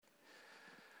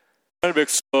이스라엘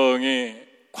백성이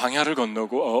광야를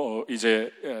건너고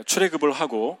이제 출애굽을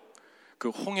하고 그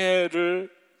홍해를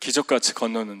기적같이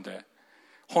건너는데,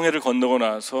 홍해를 건너고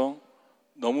나서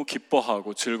너무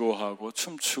기뻐하고 즐거워하고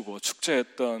춤추고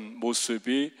축제했던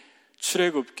모습이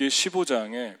출애굽기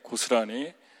 15장에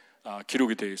고스란히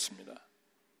기록이 되어 있습니다.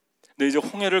 근데 이제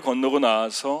홍해를 건너고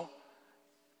나서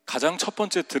가장 첫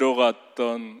번째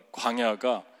들어갔던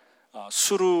광야가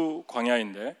수르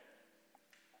광야인데,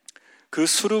 그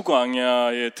수르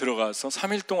광야에 들어가서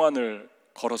 3일 동안을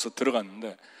걸어서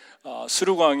들어갔는데,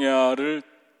 수르 광야를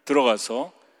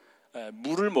들어가서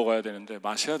물을 먹어야 되는데,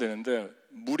 마셔야 되는데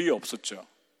물이 없었죠.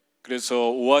 그래서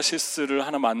오아시스를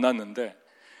하나 만났는데,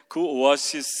 그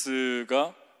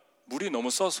오아시스가 물이 너무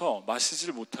써서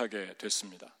마시지를 못하게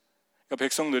됐습니다. 그러니까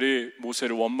백성들이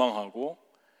모세를 원망하고,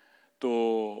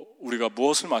 또 우리가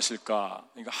무엇을 마실까?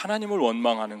 그러니까 하나님을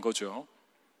원망하는 거죠.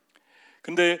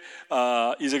 근데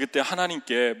이제 그때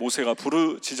하나님께 모세가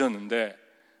부르짖었는데,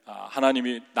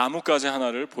 하나님이 나뭇가지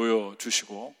하나를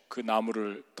보여주시고 그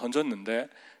나무를 던졌는데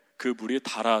그 물이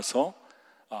달아서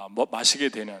마시게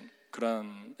되는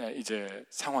그런 이제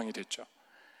상황이 됐죠.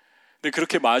 근데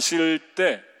그렇게 마실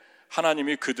때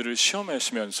하나님이 그들을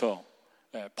시험하시면서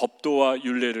법도와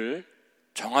율례를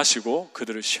정하시고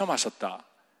그들을 시험하셨다.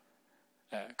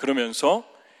 그러면서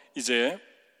이제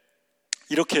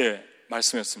이렇게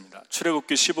말씀했습니다.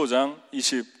 출애굽기 15장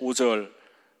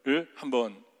 25절을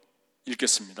한번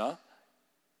읽겠습니다.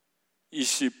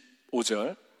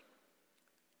 25절,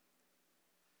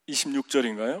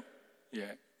 26절인가요?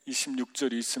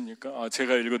 26절이 있습니까?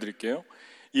 제가 읽어드릴게요.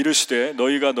 이르시되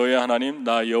너희가 너희 하나님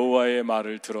나 여호와의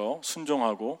말을 들어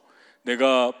순종하고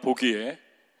내가 보기에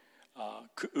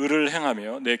그 의를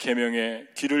행하며 내 계명에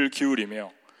귀를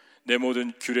기울이며 내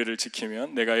모든 규례를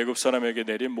지키면 내가 애굽 사람에게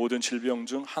내린 모든 질병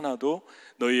중 하나도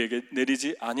너희에게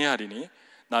내리지 아니하리니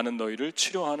나는 너희를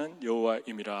치료하는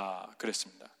여호와임이라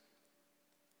그랬습니다.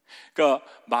 그러니까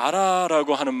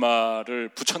마라라고 하는 말을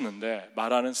붙였는데,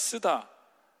 마라는 쓰다,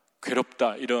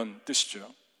 괴롭다 이런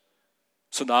뜻이죠.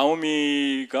 그래서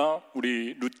나오미가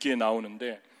우리 룻기에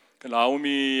나오는데, 그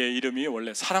나오미의 이름이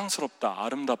원래 사랑스럽다,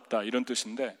 아름답다 이런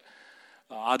뜻인데,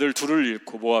 아들 둘을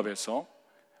잃고 모압에서,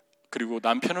 그리고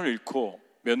남편을 잃고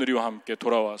며느리와 함께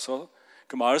돌아와서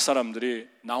그 마을 사람들이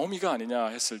나오미가 아니냐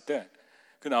했을 때,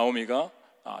 그 나오미가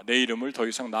내 이름을 더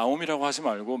이상 나오미라고 하지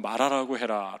말고 마라라고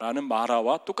해라 라는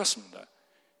마라와 똑같습니다.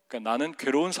 그러니까 나는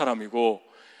괴로운 사람이고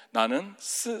나는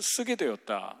쓰게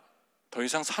되었다, 더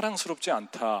이상 사랑스럽지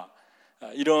않다,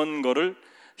 이런 거를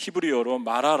히브리어로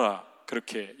마라라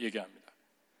그렇게 얘기합니다.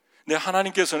 근데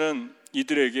하나님께서는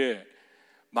이들에게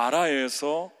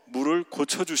마라에서 물을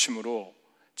고쳐주심으로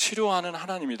치료하는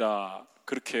하나님이다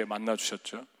그렇게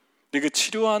만나주셨죠. 근데 그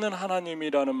치료하는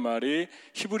하나님이라는 말이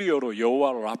히브리어로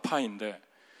여호와 라파인데,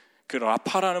 그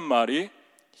라파라는 말이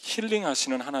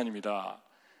힐링하시는 하나님이다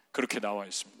그렇게 나와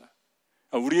있습니다.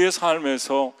 우리의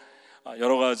삶에서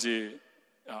여러 가지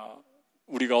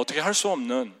우리가 어떻게 할 수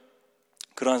없는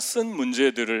그러한 쓴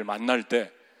문제들을 만날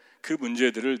때 그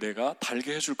문제들을 내가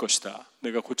달게 해줄 것이다,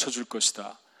 내가 고쳐줄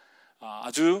것이다,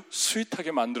 아주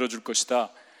스윗하게 만들어줄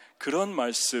것이다, 그런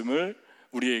말씀을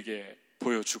우리에게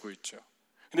보여주고 있죠.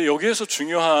 근데 여기에서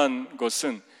중요한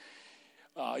것은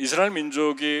이스라엘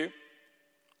민족이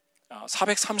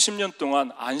 430년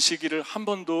동안 안식일을 한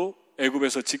번도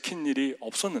애굽에서 지킨 일이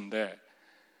없었는데,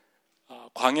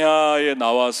 광야에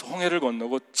나와서 홍해를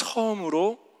건너고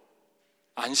처음으로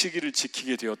안식일을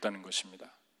지키게 되었다는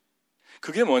것입니다.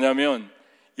 그게 뭐냐면,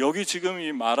 여기 지금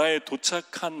이 마라에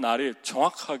도착한 날이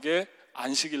정확하게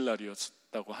안식일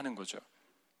날이었다고 하는 거죠.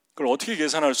 그걸 어떻게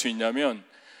계산할 수 있냐면,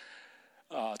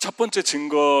 첫 번째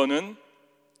증거는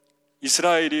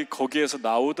이스라엘이 거기에서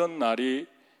나오던 날이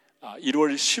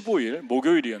 1월 15일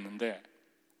목요일이었는데,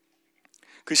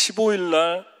 그 15일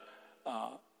날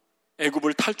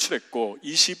애굽을 탈출했고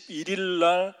 21일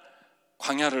날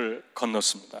광야를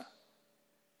건넜습니다.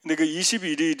 근데 그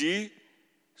 21일이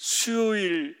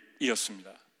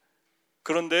수요일이었습니다.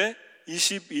 그런데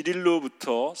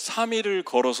 21일로부터 3일을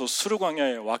걸어서 수르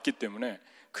광야에 왔기 때문에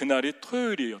그날이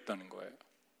토요일이었다는 거예요.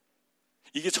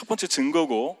 이게 첫 번째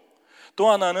증거고, 또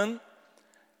하나는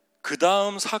그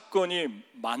다음 사건이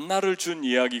만나를 준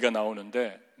이야기가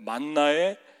나오는데,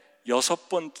 만나의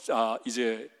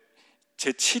이제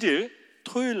제7일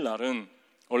토요일 날은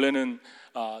원래는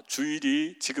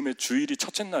주일이 지금의 주일이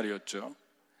첫째 날이었죠.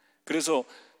 그래서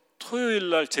토요일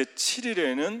날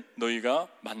제7일에는 너희가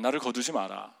만나를 거두지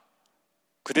마라,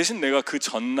 그 대신 내가 그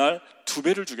전날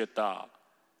 2배를 주겠다.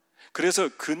 그래서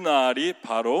그 날이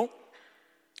바로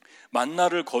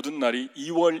만나를 거둔 날이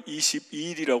 2월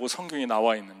 22일이라고 성경에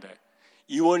나와 있는데,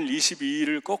 2월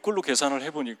 22일을 거꾸로 계산을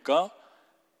해보니까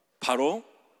바로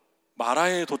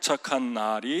마라에 도착한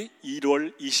날이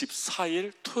 1월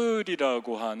 24일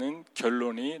토요일이라고 하는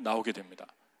결론이 나오게 됩니다.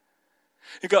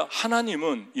 그러니까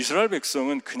하나님은, 이스라엘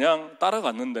백성은 그냥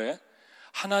따라갔는데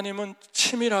하나님은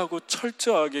치밀하고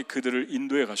철저하게 그들을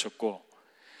인도해 가셨고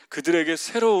그들에게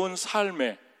새로운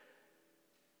삶의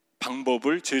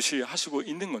방법을 제시하시고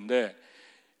있는 건데,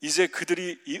 이제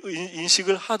그들이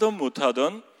인식을 하던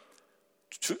못하던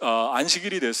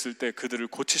안식일이 됐을 때 그들을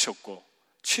고치셨고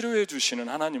치료해 주시는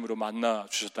하나님으로 만나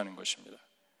주셨다는 것입니다.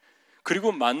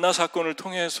 그리고 만나 사건을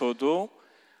통해서도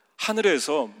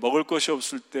하늘에서 먹을 것이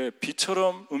없을 때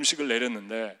비처럼 음식을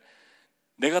내렸는데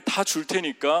내가 다 줄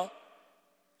테니까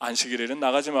안식일에는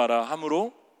나가지 마라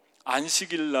함으로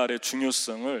안식일 날의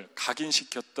중요성을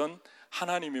각인시켰던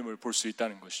하나님임을 볼 수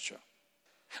있다는 것이죠.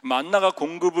 만나가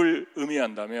공급을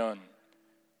의미한다면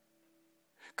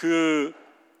그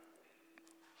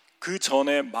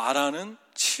전에 마라는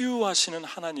치유하시는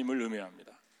하나님을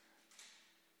의미합니다.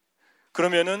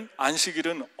 그러면은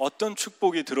안식일은 어떤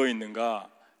축복이 들어있는가?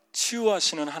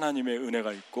 치유하시는 하나님의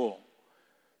은혜가 있고,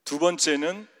 두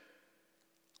번째는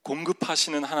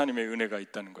공급하시는 하나님의 은혜가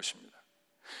있다는 것입니다.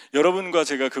 여러분과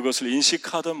제가 그것을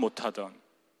인식하든 못하든,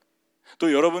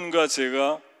 또 여러분과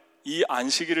제가 이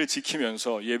안식일을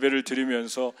지키면서 예배를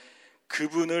드리면서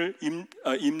그분을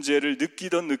임재를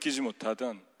느끼든 느끼지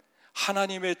못하든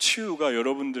하나님의 치유가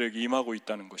여러분들에게 임하고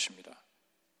있다는 것입니다.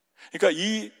 그러니까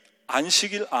이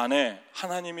안식일 안에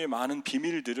하나님이 많은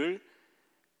비밀들을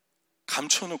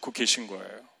감춰놓고 계신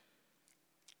거예요.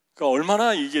 그러니까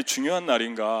얼마나 이게 중요한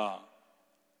날인가.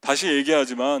 다시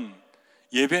얘기하지만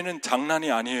예배는 장난이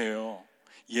아니에요.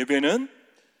 예배는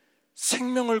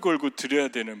생명을 걸고 드려야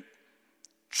되는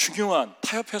중요한,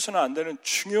 타협해서는 안 되는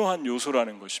중요한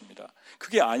요소라는 것입니다.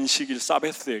 그게 안식일,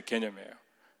 사베스의 개념이에요.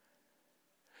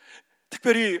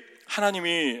 특별히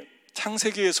하나님이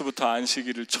창세기에서부터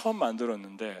안식일을 처음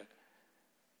만들었는데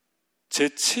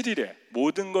제7일에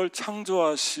모든 걸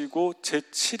창조하시고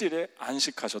제7일에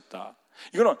안식하셨다.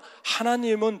 이거는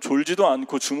하나님은 졸지도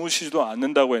않고 주무시지도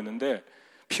않는다고 했는데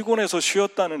피곤해서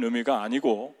쉬었다는 의미가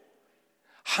아니고,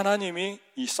 하나님이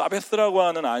이 사베스라고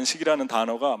하는 안식이라는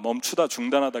단어가 멈추다,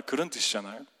 중단하다 그런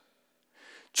뜻이잖아요.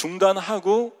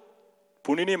 중단하고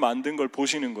본인이 만든 걸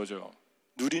보시는 거죠.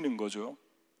 누리는 거죠.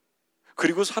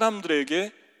 그리고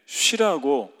사람들에게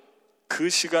쉬라고, 그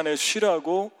시간에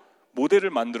쉬라고 모델을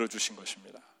만들어 주신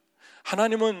것입니다.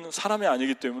 하나님은 사람이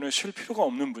아니기 때문에 쉴 필요가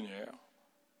없는 분이에요.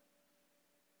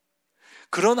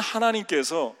 그런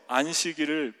하나님께서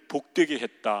안식일을 복되게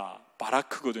했다,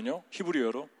 바라크거든요,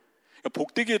 히브리어로.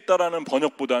 복되게 했다라는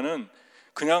번역보다는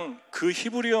그냥 그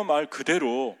히브리어 말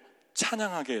그대로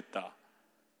찬양하게 했다,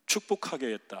 축복하게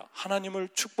했다, 하나님을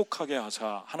축복하게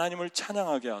하사, 하나님을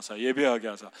찬양하게 하사, 예배하게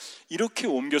하사, 이렇게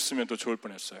옮겼으면 더 좋을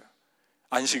뻔했어요.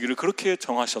 안식일을 그렇게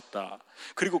정하셨다,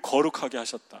 그리고 거룩하게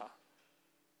하셨다.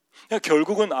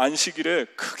 결국은 안식일에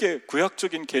크게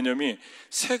구약적인 개념이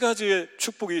세 가지의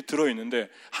축복이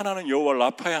들어있는데, 하나는 여호와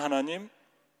라파의 하나님,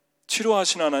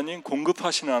 치료하신 하나님,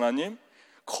 공급하시는 하나님,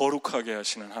 거룩하게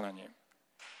하시는 하나님.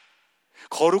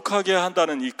 거룩하게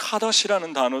한다는 이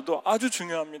카다시라는 단어도 아주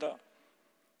중요합니다.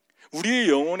 우리의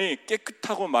영혼이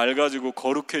깨끗하고 맑아지고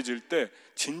거룩해질 때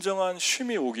진정한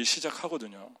쉼이 오기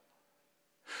시작하거든요.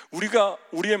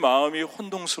 우리의 마음이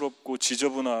혼동스럽고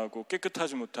지저분하고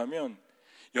깨끗하지 못하면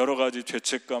여러 가지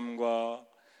죄책감과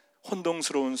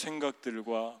혼동스러운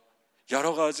생각들과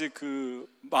여러 가지 그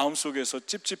마음속에서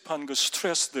찝찝한 그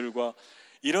스트레스들과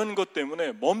이런 것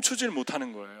때문에 멈추질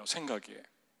못하는 거예요, 생각이.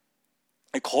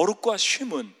 거룩과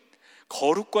쉼은,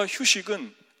 거룩과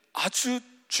휴식은 아주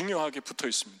중요하게 붙어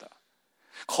있습니다.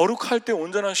 거룩할 때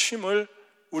온전한 쉼을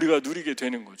우리가 누리게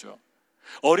되는 거죠.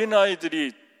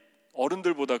 어린아이들이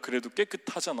어른들보다 그래도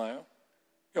깨끗하잖아요.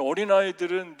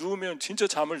 어린아이들은 누우면 진짜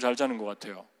잠을 잘 자는 것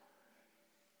같아요.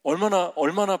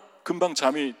 얼마나 금방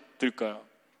잠이 들까요?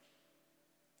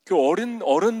 그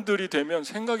어른들이 되면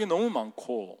생각이 너무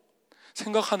많고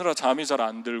생각하느라 잠이 잘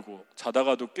안 들고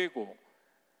자다가도 깨고,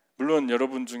 물론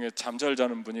여러분 중에 잠 잘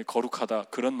자는 분이 거룩하다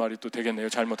그런 말이 또 되겠네요,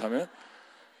 잘못하면.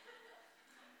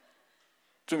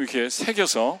 좀 이렇게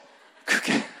새겨서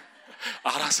크게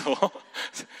알아서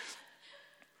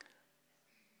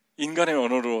인간의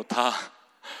언어로 다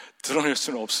드러낼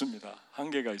수는 없습니다.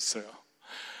 한계가 있어요.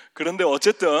 그런데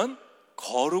어쨌든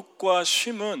거룩과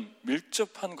쉼은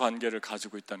밀접한 관계를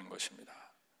가지고 있다는 것입니다.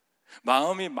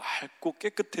 마음이 맑고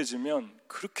깨끗해지면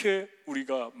그렇게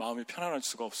우리가 마음이 편안할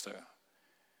수가 없어요.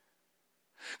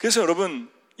 그래서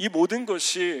여러분, 이 모든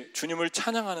것이 주님을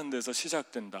찬양하는 데서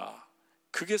시작된다.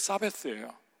 그게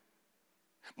사베스예요.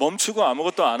 멈추고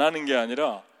아무것도 안 하는 게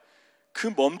아니라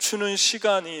그 멈추는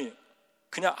시간이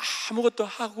그냥 아무것도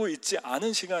하고 있지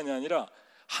않은 시간이 아니라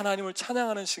하나님을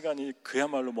찬양하는 시간이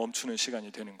그야말로 멈추는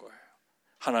시간이 되는 거예요.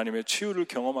 하나님의 치유를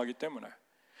경험하기 때문에,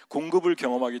 공급을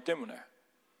경험하기 때문에,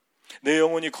 내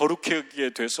영혼이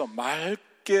거룩하게 돼서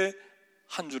맑게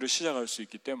한 주를 시작할 수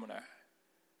있기 때문에.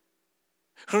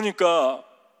 그러니까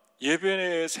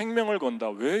예배에 생명을 건다.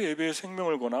 왜 예배에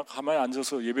생명을 거나? 가만히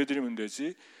앉아서 예배 드리면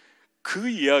되지. 그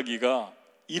이야기가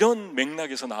이런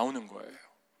맥락에서 나오는 거예요.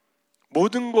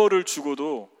 모든 거를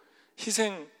주고도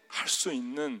희생할 수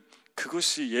있는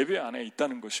그것이 예배 안에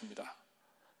있다는 것입니다.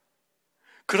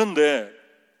 그런데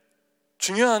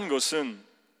중요한 것은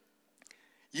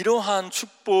이러한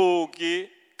축복이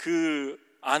그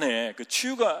안에 그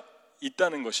치유가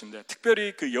있다는 것인데,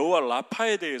 특별히 그 여호와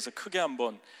라파에 대해서 크게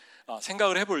한번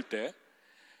생각을 해볼 때,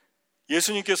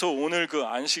 예수님께서 오늘 그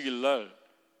안식일날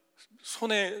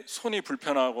손이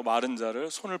불편하고 마른 자를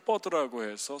손을 뻗으라고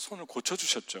해서 손을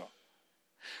고쳐주셨죠.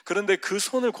 그런데 그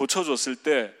손을 고쳐줬을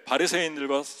때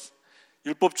바리새인들과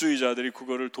율법주의자들이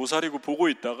그거를 도사리고 보고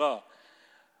있다가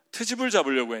트집을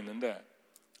잡으려고 했는데,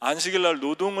 안식일날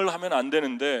노동을 하면 안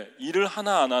되는데 일을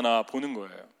하나 안 하나 보는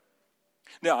거예요.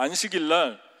 근데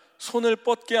안식일날 손을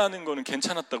뻗게 하는 거는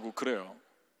괜찮았다고 그래요.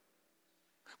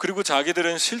 그리고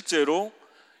자기들은 실제로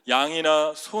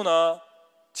양이나 소나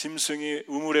짐승이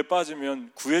우물에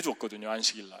빠지면 구해줬거든요,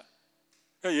 안식일날.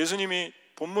 그러니까 예수님이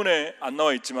본문에 안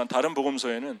나와 있지만 다른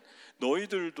복음서에는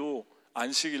너희들도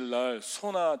안식일날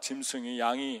소나 짐승이,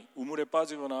 양이 우물에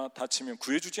빠지거나 다치면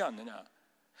구해주지 않느냐.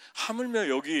 하물며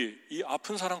여기 이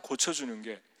아픈 사람 고쳐주는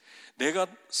게 내가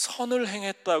선을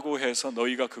행했다고 해서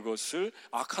너희가 그것을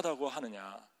악하다고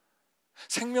하느냐.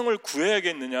 생명을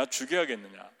구해야겠느냐,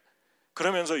 죽여야겠느냐.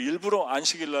 그러면서 일부러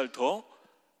안식일날 더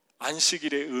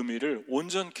안식일의 의미를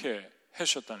온전케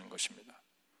해주셨다는 것입니다.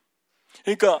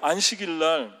 그러니까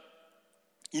안식일날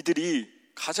이들이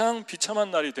가장 비참한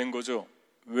날이 된 거죠.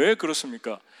 왜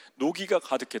그렇습니까? 노기가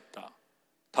가득했다.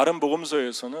 다른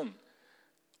복음서에서는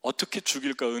어떻게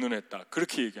죽일까 의논했다,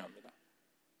 그렇게 얘기합니다.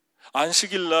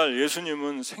 안식일날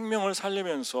예수님은 생명을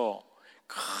살리면서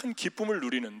큰 기쁨을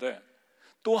누리는데,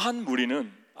 또 한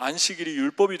무리는 안식일이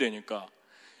율법이 되니까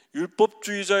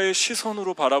율법주의자의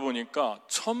시선으로 바라보니까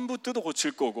전부 뜯어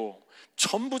고칠 거고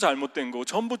전부 잘못된 거고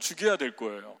전부 죽여야 될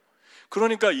거예요.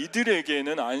 그러니까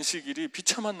이들에게는 안식일이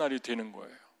비참한 날이 되는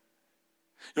거예요.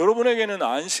 여러분에게는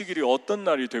안식일이 어떤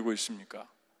날이 되고 있습니까?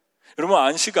 여러분,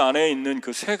 안식 안에 있는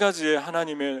그 세 가지의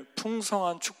하나님의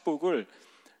풍성한 축복을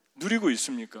누리고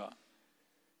있습니까?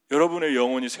 여러분의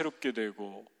영혼이 새롭게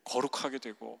되고 거룩하게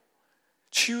되고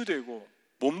치유되고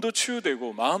몸도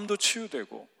치유되고 마음도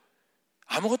치유되고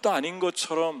아무것도 아닌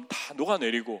것처럼 다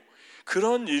녹아내리고,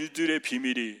 그런 일들의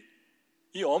비밀이,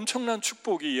 이 엄청난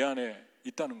축복이 이 안에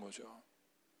있다는 거죠.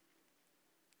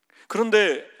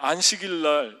 그런데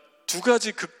안식일날 두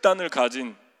가지 극단을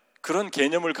가진, 그런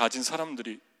개념을 가진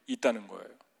사람들이 있다는 거예요.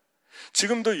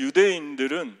 지금도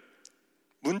유대인들은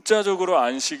문자적으로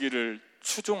안식일을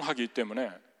추종하기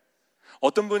때문에,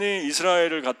 어떤 분이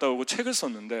이스라엘을 갔다 오고 책을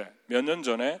썼는데, 몇 년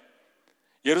전에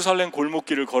예루살렘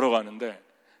골목길을 걸어가는데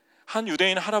한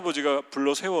유대인 할아버지가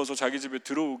불러 세워서 자기 집에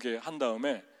들어오게 한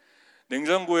다음에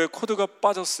냉장고에 코드가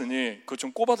빠졌으니 그거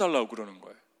좀 꼽아달라고 그러는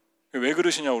거예요. 왜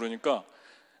그러시냐고 그러니까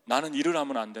나는 일을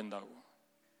하면 안 된다고.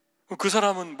 그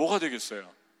사람은 뭐가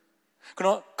되겠어요?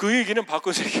 그러나 그 얘기는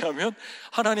바꿔서 얘기하면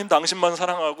하나님 당신만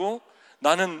사랑하고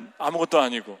나는 아무것도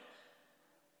아니고.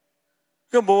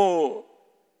 그러니까 뭐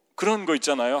그런 거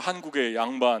있잖아요. 한국의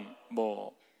양반,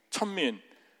 뭐 천민,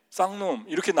 쌍놈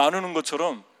이렇게 나누는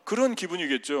것처럼 그런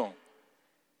기분이겠죠.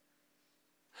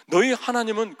 너희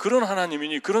하나님은 그런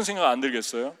하나님이니 그런 생각 안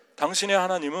들겠어요? 당신의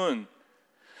하나님은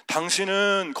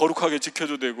당신은 거룩하게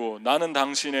지켜도 되고 나는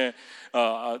당신의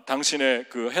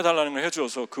그 해달라는 걸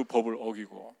해주어서 그 법을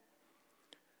어기고.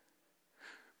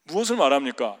 무엇을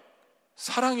말합니까?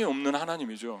 사랑이 없는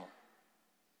하나님이죠.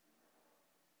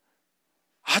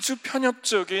 아주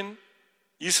편협적인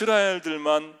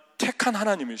이스라엘들만 택한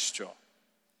하나님이시죠.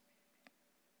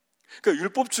 그러니까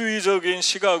율법주의적인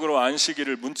시각으로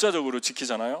안식일을 문자적으로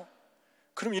지키잖아요.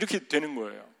 그럼 이렇게 되는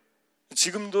거예요.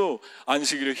 지금도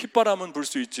안식일에 휘바람은 불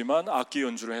수 있지만 악기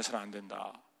연주를 해서는 안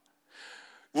된다.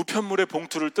 우편물에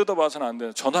봉투를 뜯어봐서는 안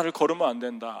된다. 전화를 걸으면 안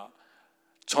된다.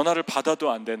 전화를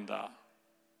받아도 안 된다.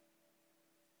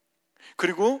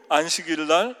 그리고 안식일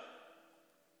날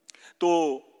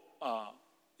또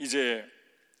이제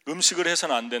음식을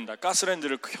해서는 안 된다.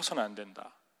 가스레인지를 켜서는 안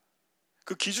된다.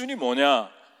 그 기준이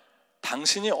뭐냐?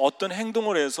 당신이 어떤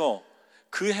행동을 해서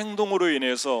그 행동으로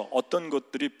인해서 어떤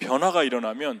것들이 변화가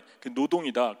일어나면 그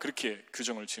노동이다. 그렇게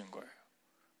규정을 지은 거예요.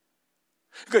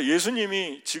 그러니까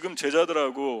예수님이 지금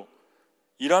제자들하고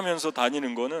일하면서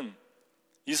다니는 거는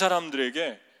이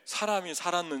사람들에게 사람이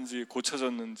살았는지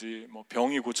고쳐졌는지, 뭐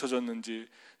병이 고쳐졌는지,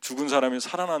 죽은 사람이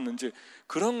살아났는지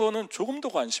그런 거는 조금도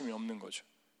관심이 없는 거죠.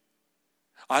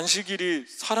 안식일이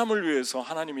사람을 위해서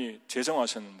하나님이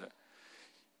제정하셨는데,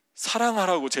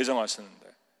 사랑하라고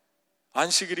제정하셨는데,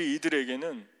 안식일이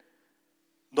이들에게는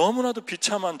너무나도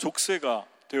비참한 족쇄가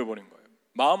되어버린 거예요.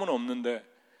 마음은 없는데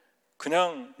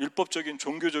그냥 율법적인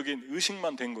종교적인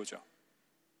의식만 된 거죠.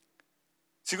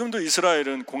 지금도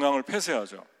이스라엘은 공항을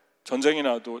폐쇄하죠. 전쟁이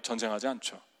나도 전쟁하지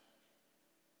않죠.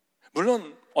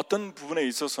 물론 어떤 부분에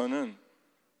있어서는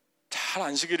잘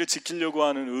안식일을 지키려고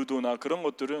하는 의도나 그런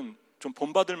것들은 좀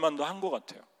본받을 만도 한 것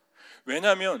같아요.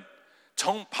 왜냐하면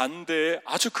정반대의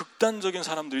아주 극단적인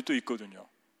사람들이 또 있거든요.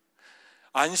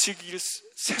 안식일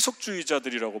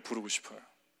세속주의자들이라고 부르고 싶어요.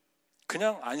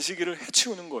 그냥 안식일을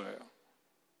해치우는 거예요.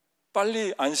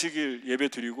 빨리 안식일 예배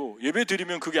드리고, 예배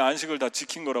드리면 그게 안식을 다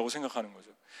지킨 거라고 생각하는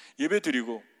거죠. 예배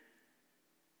드리고,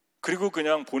 그리고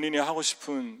그냥 본인이 하고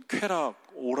싶은 쾌락,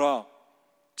 오락,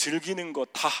 즐기는 거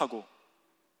다 하고,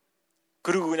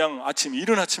 그리고 그냥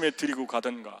이른 아침에 드리고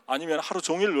가든가, 아니면 하루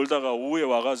종일 놀다가 오후에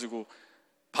와가지고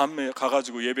밤에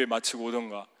가가지고 예배 마치고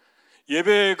오던가.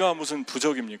 예배가 무슨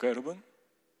부적입니까, 여러분?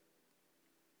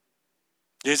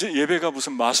 예배가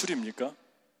무슨 마술입니까?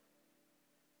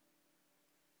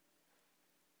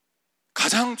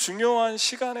 가장 중요한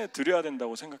시간에 드려야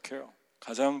된다고 생각해요.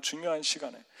 가장 중요한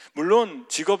시간에. 물론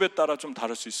직업에 따라 좀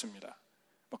다를 수 있습니다.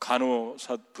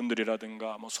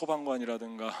 간호사분들이라든가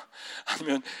소방관이라든가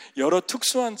아니면 여러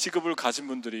특수한 직업을 가진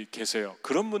분들이 계세요.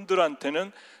 그런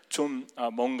분들한테는 좀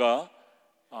뭔가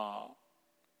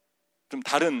좀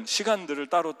다른 시간들을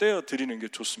따로 떼어 드리는 게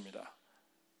좋습니다.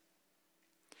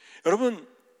 여러분,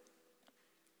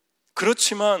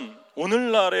 그렇지만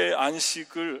오늘날의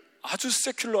안식을 아주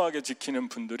세큘러하게 지키는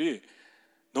분들이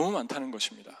너무 많다는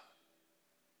것입니다.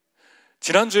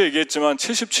 지난주에 얘기했지만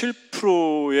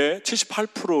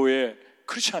 78%의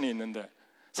크리스찬이 있는데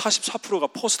 44%가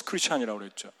포스트 크리스찬이라고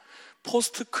그랬죠.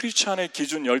 포스트 크리스찬의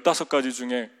기준 15가지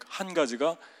중에 한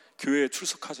가지가 교회에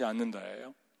출석하지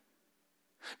않는다예요.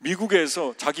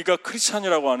 미국에서 자기가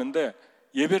크리스찬이라고 하는데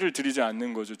예배를 드리지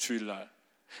않는 거죠, 주일날.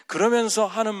 그러면서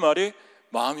하는 말이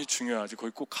마음이 중요하지.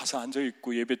 거기 꼭 가서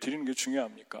앉아있고 예배 드리는 게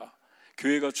중요합니까?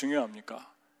 교회가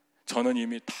중요합니까? 저는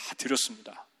이미 다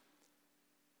드렸습니다.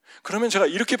 그러면 제가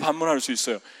이렇게 반문할 수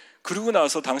있어요. 그러고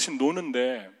나서 당신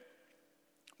노는데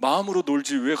마음으로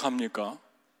놀지 왜 갑니까?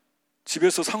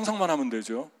 집에서 상상만 하면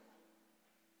되죠.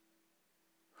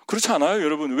 그렇지 않아요,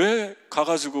 여러분? 왜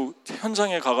가가지고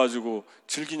현장에 가가지고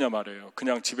즐기냐 말이에요.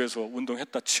 그냥 집에서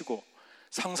운동했다 치고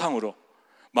상상으로,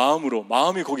 마음으로,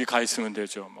 마음이 거기 가 있으면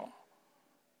되죠.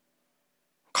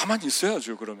 가만히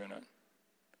있어야죠. 그러면은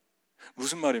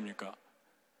무슨 말입니까?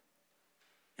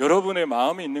 여러분의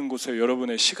마음이 있는 곳에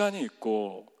여러분의 시간이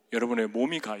있고, 여러분의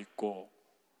몸이 가 있고,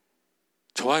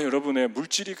 저와 여러분의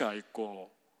물질이 가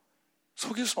있고,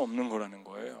 속일 수 없는 거라는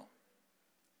거예요.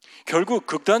 결국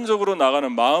극단적으로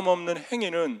나가는 마음 없는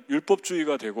행위는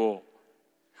율법주의가 되고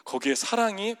거기에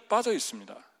사랑이 빠져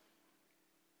있습니다.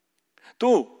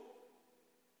 또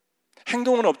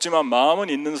행동은 없지만 마음은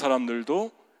있는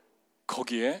사람들도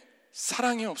거기에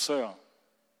사랑이 없어요.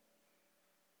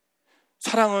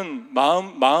 사랑은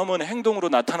마음은 행동으로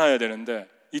나타나야 되는데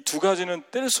이 두 가지는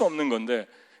뗄 수 없는 건데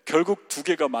결국 두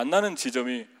개가 만나는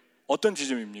지점이 어떤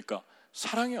지점입니까?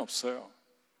 사랑이 없어요.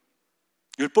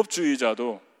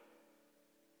 율법주의자도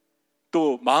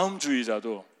또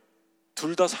마음주의자도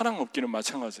둘 다 사랑 없기는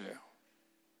마찬가지예요.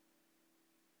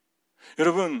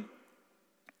 여러분,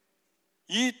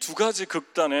 이 두 가지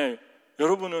극단에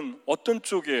여러분은 어떤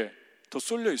쪽에 더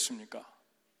쏠려 있습니까?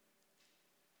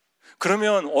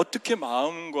 그러면 어떻게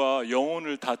마음과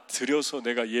영혼을 다 들여서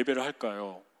내가 예배를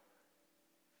할까요?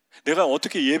 내가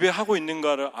어떻게 예배하고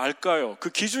있는가를 알까요? 그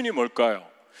기준이 뭘까요?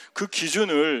 그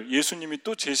기준을 예수님이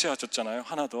또 제시하셨잖아요.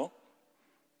 하나 더.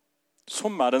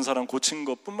 손 마른 사람 고친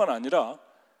것뿐만 아니라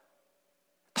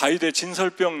다윗의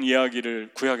진설병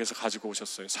이야기를 구약에서 가지고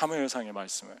오셨어요. 사무엘상의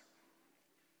말씀을.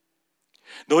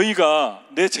 너희가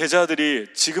내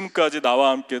제자들이 지금까지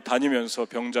나와 함께 다니면서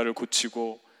병자를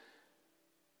고치고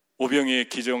오병이의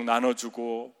기적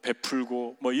나눠주고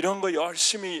베풀고 이런 거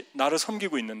열심히 나를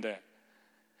섬기고 있는데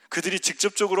그들이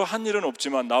직접적으로 한 일은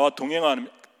없지만 나와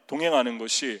동행하는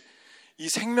것이 이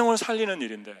생명을 살리는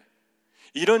일인데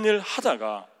이런 일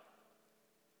하다가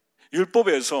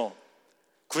율법에서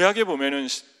구약에 보면은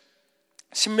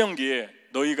신명기에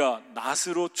너희가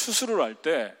낫으로 추수를 할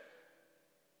때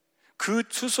그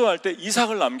추수할 때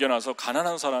이삭을 남겨놔서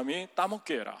가난한 사람이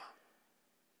따먹게 해라.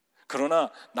 그러나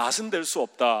낫은 될 수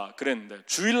없다 그랬는데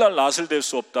주일날 낫을 될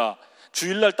수 없다.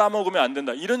 주일날 따먹으면 안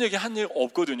된다, 이런 얘기 한 얘기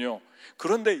없거든요.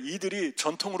 그런데 이들이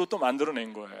전통으로 또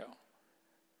만들어낸 거예요.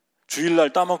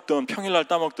 주일날 따먹든 평일날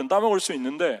따먹든 따먹을 수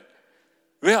있는데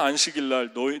왜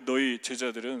안식일날 너희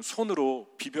제자들은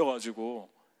손으로 비벼가지고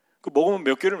그 먹으면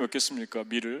몇 개를 먹겠습니까?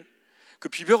 밀을 그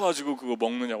비벼가지고 그거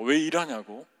먹느냐고, 왜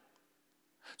일하냐고.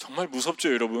 정말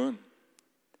무섭죠, 여러분.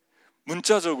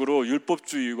 문자적으로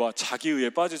율법주의와 자기의에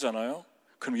빠지잖아요.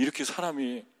 그럼 이렇게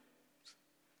사람이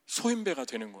소인배가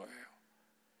되는 거예요.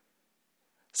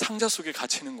 상자 속에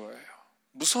갇히는 거예요.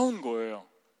 무서운 거예요.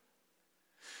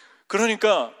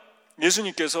 그러니까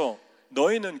예수님께서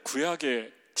너희는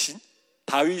구약에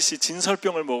다윗이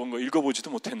진설병을 먹은 거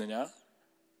읽어보지도 못했느냐?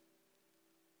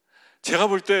 제가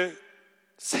볼 때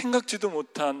생각지도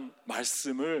못한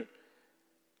말씀을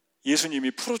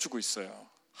예수님이 풀어주고 있어요.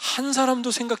 한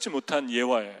사람도 생각지 못한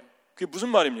예화에. 그게 무슨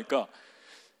말입니까?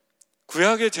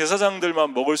 구약의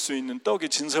제사장들만 먹을 수 있는 떡이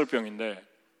진설병인데,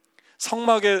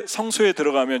 성소에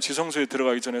들어가면, 지성소에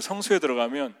들어가기 전에 성소에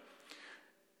들어가면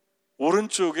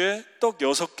오른쪽에 떡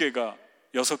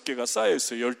 6개가 쌓여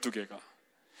있어요. 12개가.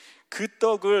 그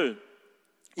떡을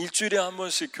일주일에 한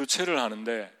번씩 교체를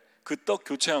하는데, 그 떡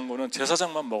교체한 거는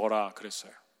제사장만 먹어라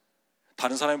그랬어요.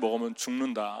 다른 사람이 먹으면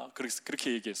죽는다,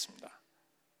 그렇게 얘기했습니다.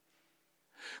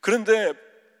 그런데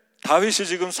다윗이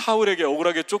지금 사울에게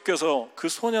억울하게 쫓겨서 그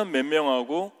소년 몇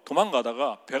명하고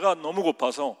도망가다가 배가 너무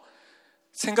고파서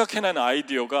생각해낸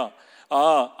아이디어가,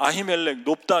 아히멜렉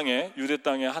놉 땅에, 유대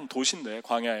땅의 한 도시인데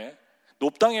광야에,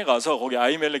 놉 땅에 가서 거기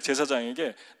아히멜렉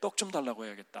제사장에게 떡 좀 달라고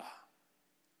해야겠다.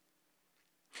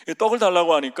 떡을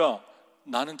달라고 하니까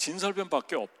나는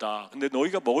진설병밖에 없다. 근데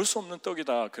너희가 먹을 수 없는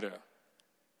떡이다 그래요.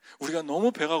 우리가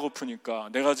너무 배가 고프니까,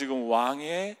 내가 지금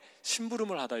왕의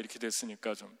심부름을 하다 이렇게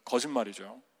됐으니까 좀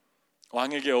거짓말이죠.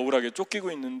 왕에게 억울하게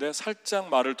쫓기고 있는데 살짝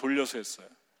말을 돌려서 했어요.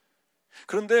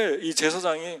 그런데 이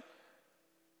제사장이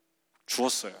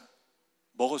주었어요.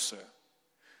 먹었어요.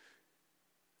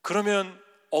 그러면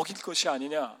어긴 것이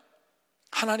아니냐?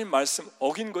 하나님 말씀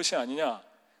어긴 것이 아니냐?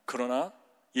 그러나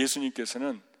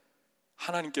예수님께서는,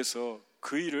 하나님께서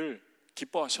그 일을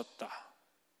기뻐하셨다.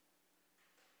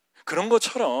 그런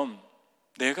것처럼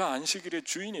내가 안식일의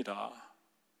주인이다.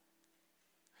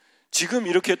 지금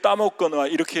이렇게 따먹거나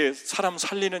이렇게 사람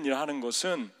살리는 일을 하는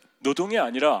것은 노동이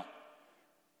아니라,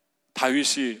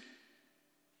 다윗이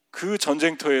그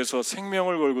전쟁터에서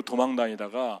생명을 걸고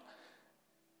도망다니다가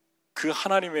그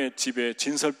하나님의 집에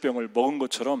진설병을 먹은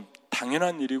것처럼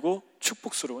당연한 일이고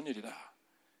축복스러운 일이다.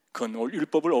 그건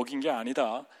율법을 어긴 게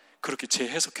아니다. 그렇게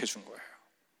재해석해 준 거예요.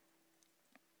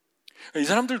 이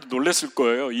사람들도 놀랐을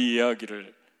거예요, 이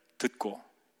이야기를 듣고.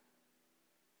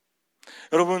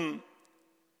 여러분,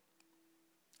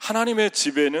 하나님의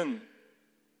집에는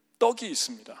떡이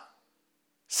있습니다.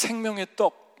 생명의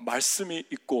떡, 말씀이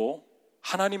있고,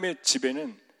 하나님의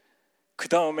집에는 그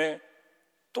다음에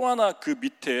또 하나, 그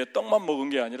밑에 떡만 먹은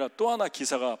게 아니라 또 하나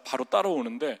기사가 바로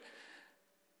따라오는데,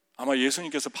 아마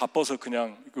예수님께서 바빠서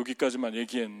그냥 여기까지만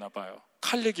얘기했나 봐요.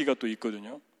 칼 얘기가 또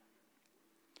있거든요.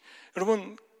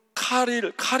 여러분,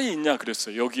 칼이 있냐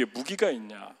그랬어요. 여기에 무기가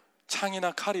있냐,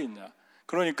 창이나 칼이 있냐.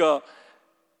 그러니까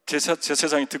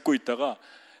제사장이 듣고 있다가,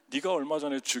 네가 얼마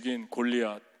전에 죽인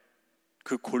골리앗,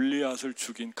 그 골리앗을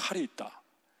죽인 칼이 있다.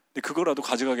 근데 그거라도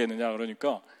가져가겠느냐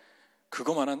그러니까,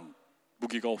 그거만한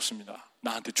무기가 없습니다.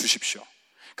 나한테 주십시오.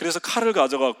 그래서 칼을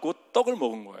가져갔고 떡을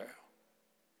먹은 거예요.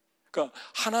 그러니까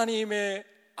하나님의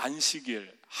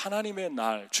안식일, 하나님의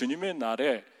날, 주님의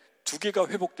날에 두 개가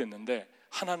회복됐는데,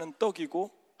 하나는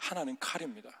떡이고 하나는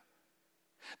칼입니다.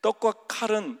 떡과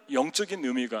칼은 영적인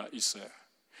의미가 있어요.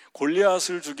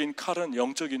 골리앗을 죽인 칼은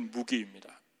영적인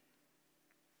무기입니다.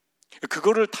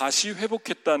 그거를 다시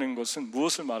회복했다는 것은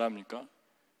무엇을 말합니까?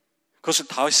 그것을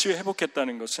다시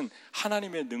회복했다는 것은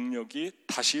하나님의 능력이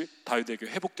다시 다윗에게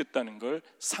회복됐다는 걸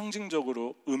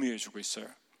상징적으로 의미해 주고 있어요.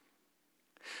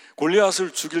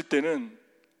 골리앗을 죽일 때는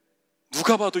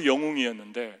누가 봐도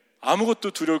영웅이었는데,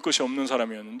 아무것도 두려울 것이 없는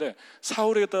사람이었는데,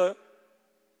 사울에다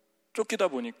쫓기다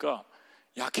보니까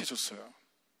약해졌어요.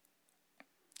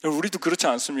 우리도 그렇지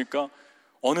않습니까?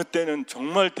 어느 때는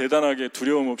정말 대단하게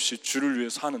두려움 없이 주를 위해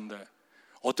사는데,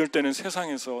 어떨 때는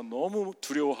세상에서 너무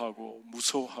두려워하고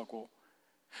무서워하고,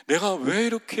 내가 왜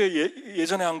이렇게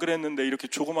예전에 안 그랬는데 이렇게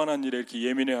조그만한 일에 이렇게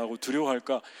예민해하고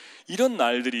두려워할까? 이런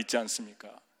날들이 있지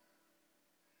않습니까?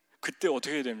 그때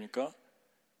어떻게 해야 됩니까?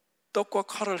 떡과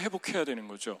칼을 회복해야 되는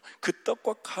거죠. 그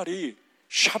떡과 칼이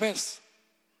샤베스,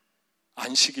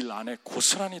 안식일 안에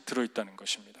고스란히 들어있다는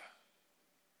것입니다.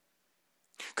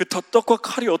 그 떡과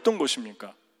칼이 어떤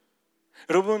것입니까?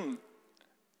 여러분,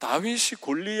 다윗이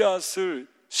골리앗을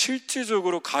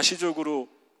실질적으로, 가시적으로,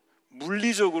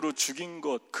 물리적으로 죽인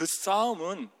것, 그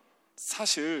싸움은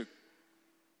사실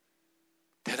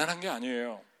대단한 게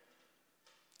아니에요.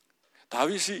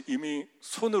 다윗이 이미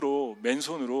손으로,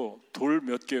 맨손으로 돌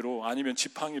몇 개로 아니면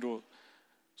지팡이로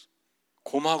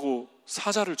곰하고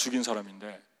사자를 죽인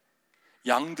사람인데,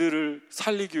 양들을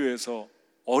살리기 위해서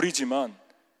어리지만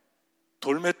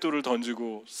돌맷돌을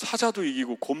던지고 사자도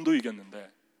이기고 곰도 이겼는데,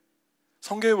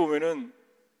 성경에 보면은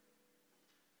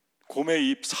곰의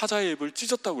입, 사자의 입을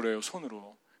찢었다고 그래요,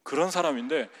 손으로. 그런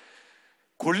사람인데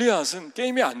골리앗은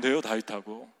게임이 안 돼요,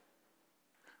 다윗하고.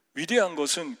 위대한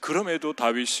것은 그럼에도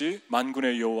다윗이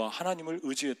만군의 여호와 하나님을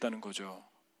의지했다는 거죠.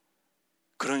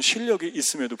 그런 실력이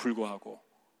있음에도 불구하고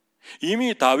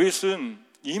이미 다윗은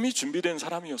이미 준비된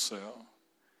사람이었어요.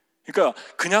 그러니까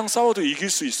그냥 싸워도 이길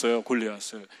수 있어요,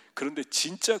 골리앗을. 그런데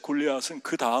진짜 골리앗은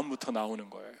그 다음부터 나오는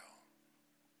거예요.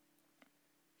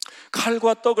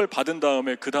 칼과 떡을 받은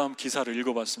다음에 그 다음 기사를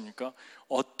읽어봤습니까?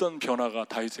 어떤 변화가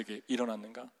다윗에게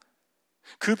일어났는가?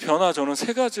 그 변화, 저는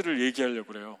세 가지를 얘기하려고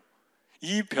그래요.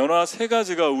 이 변화 세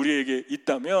가지가 우리에게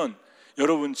있다면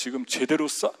여러분 지금 제대로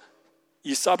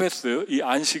이 사베스, 이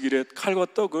안식일의 칼과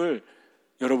떡을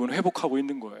여러분 회복하고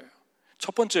있는 거예요.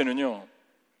 첫 번째는요,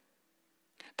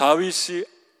 다윗이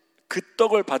그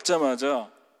떡을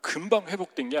받자마자 금방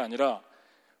회복된 게 아니라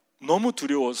너무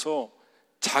두려워서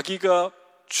자기가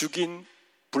죽인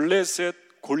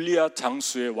블레셋 골리앗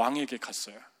장수의 왕에게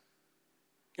갔어요.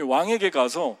 왕에게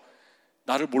가서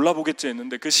나를 몰라보겠지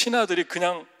했는데 그 신하들이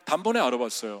그냥 단번에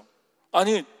알아봤어요.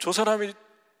 아니, 저 사람이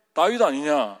다윗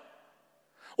아니냐?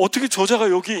 어떻게 저자가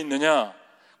여기 있느냐?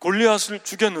 골리앗을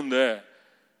죽였는데.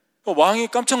 왕이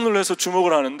깜짝 놀라서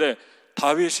주목을 하는데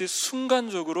다윗이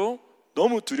순간적으로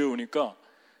너무 두려우니까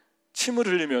침을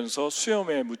흘리면서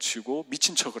수염에 묻히고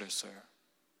미친 척을 했어요.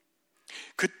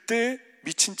 그때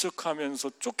미친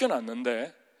척하면서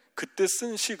쫓겨났는데 그때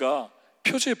쓴 시가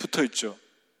표지에 붙어 있죠.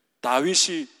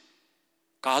 다윗이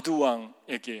가드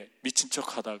왕에게 미친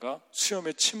척하다가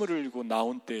수염에 침을 흘리고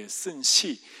나온 때에 쓴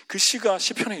시, 그 시가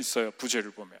시편에 있어요. 부제를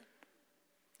보면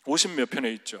 50몇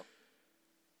편에 있죠.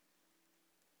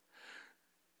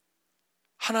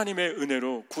 하나님의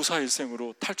은혜로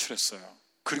구사일생으로 탈출했어요.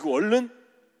 그리고 얼른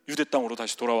유대 땅으로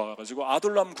다시 돌아와가지고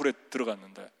아둘람 굴에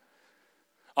들어갔는데,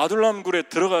 아둘람 굴에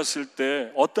들어갔을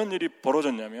때 어떤 일이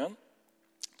벌어졌냐면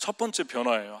첫 번째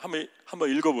변화예요. 한번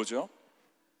읽어보죠.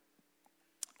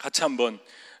 같이 한번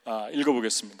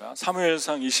읽어보겠습니다.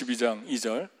 사무엘상 22장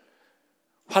 2절.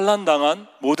 환난당한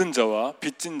모든 자와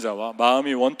빚진 자와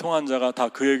마음이 원통한 자가 다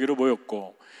그에게로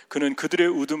모였고 그는 그들의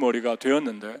우두머리가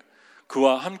되었는데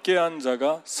그와 함께한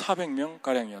자가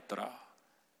 400명가량이었더라.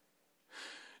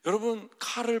 여러분,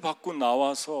 칼을 받고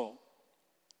나와서,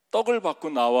 떡을 받고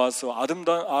나와서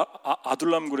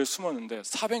아둘람굴에 숨었는데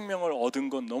 400명을 얻은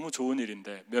건 너무 좋은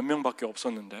일인데 몇 명밖에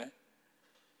없었는데,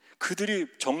 그들이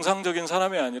정상적인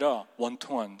사람이 아니라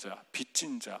원통한 자,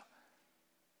 빚진 자,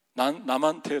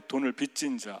 남한테 돈을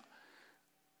빚진 자,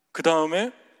 그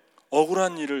다음에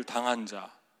억울한 일을 당한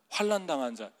자, 환난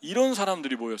당한 자, 이런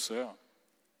사람들이 모였어요.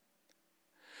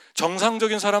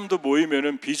 정상적인 사람도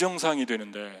모이면은 비정상이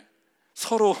되는데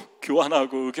서로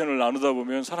교환하고 의견을 나누다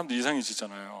보면 사람도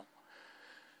이상해지잖아요.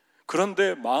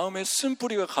 그런데 마음에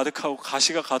쓴뿌리가 가득하고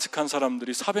가시가 가득한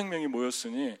사람들이 400명이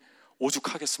모였으니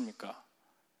오죽하겠습니까?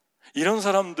 이런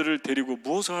사람들을 데리고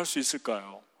무엇을 할 수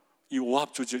있을까요? 이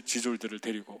오합지졸들을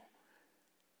데리고.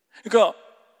 그러니까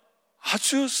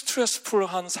아주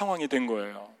스트레스풀한 상황이 된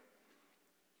거예요.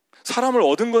 사람을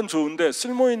얻은 건 좋은데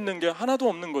쓸모있는 게 하나도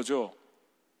없는 거죠.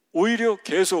 오히려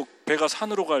계속 배가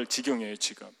산으로 갈 지경이에요,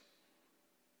 지금.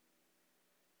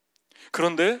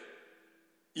 그런데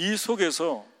이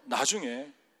속에서 나중에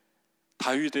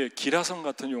다윗의 기라성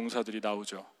같은 용사들이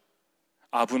나오죠.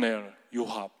 아브넬,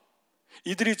 요압.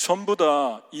 이들이 전부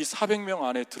다 이 400명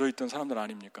안에 들어있던 사람들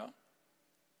아닙니까?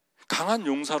 강한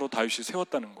용사로 다윗이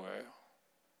세웠다는 거예요.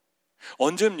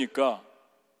 언제입니까?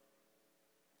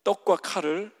 떡과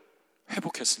칼을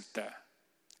회복했을 때,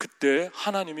 그때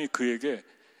하나님이 그에게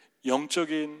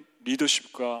영적인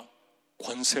리더십과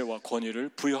권세와 권위를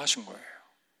부여하신 거예요.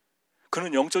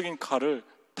 그는 영적인 칼을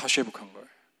다시 회복한 거예요.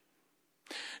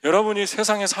 여러분이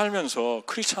세상에 살면서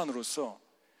크리스찬으로서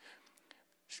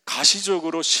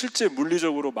가시적으로, 실제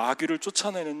물리적으로 마귀를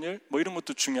쫓아내는 일, 이런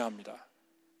것도 중요합니다.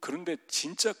 그런데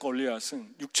진짜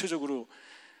골리앗은 육체적으로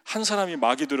한 사람이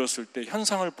마귀 들었을 때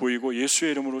현상을 보이고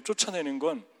예수의 이름으로 쫓아내는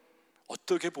건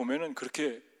어떻게 보면은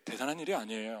그렇게 대단한 일이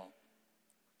아니에요.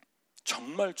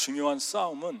 정말 중요한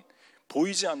싸움은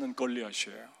보이지 않는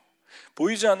골리앗이에요.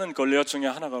 보이지 않는 골리앗 중에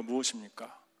하나가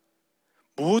무엇입니까?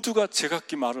 모두가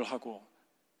제각기 말을 하고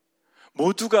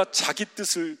모두가 자기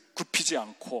뜻을 굽히지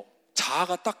않고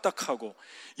자아가 딱딱하고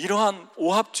이러한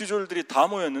오합지졸들이 다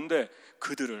모였는데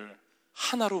그들을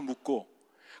하나로 묶고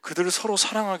그들을 서로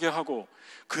사랑하게 하고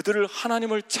그들을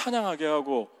하나님을 찬양하게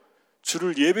하고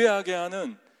주를 예배하게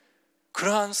하는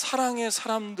그러한 사랑의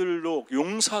사람들로,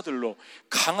 용사들로,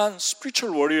 강한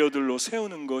스피리추얼 워리어들로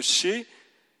세우는 것이,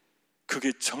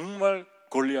 그게 정말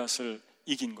골리앗을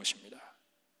이긴 것입니다.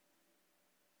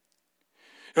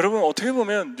 여러분, 어떻게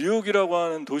보면 뉴욕이라고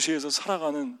하는 도시에서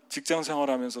살아가는, 직장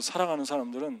생활하면서 살아가는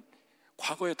사람들은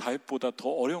과거의 다윗보다 더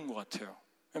어려운 것 같아요.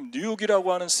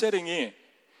 뉴욕이라고 하는 세팅이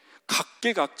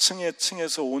각계각층의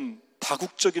층에서 온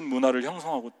다국적인 문화를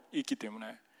형성하고 있기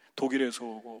때문에, 독일에서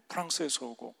오고 프랑스에서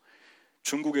오고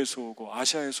중국에서 오고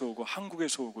아시아에서 오고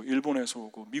한국에서 오고 일본에서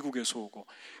오고 미국에서 오고,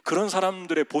 그런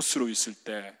사람들의 보스로 있을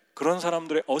때, 그런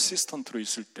사람들의 어시스턴트로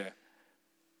있을 때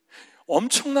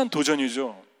엄청난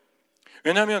도전이죠.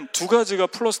 왜냐하면 두 가지가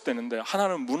플러스 되는데,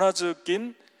 하나는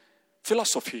문화적인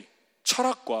필로소피,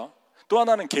 철학과 또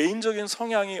하나는 개인적인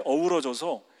성향이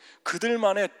어우러져서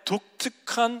그들만의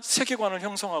독특한 세계관을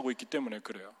형성하고 있기 때문에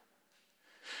그래요.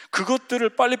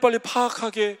 그것들을 빨리빨리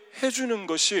파악하게 해주는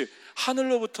것이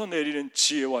하늘로부터 내리는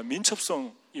지혜와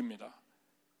민첩성입니다.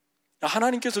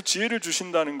 하나님께서 지혜를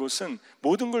주신다는 것은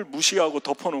모든 걸 무시하고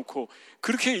덮어놓고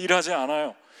그렇게 일하지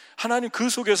않아요. 하나님 그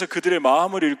속에서 그들의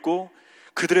마음을 읽고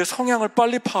그들의 성향을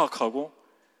빨리 파악하고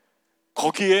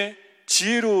거기에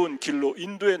지혜로운 길로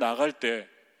인도해 나갈 때,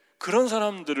 그런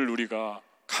사람들을 우리가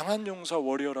강한 용사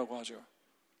워리어라고 하죠.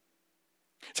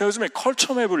 제가 요즘에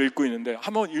컬처 맵을 읽고 있는데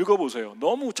한번 읽어보세요.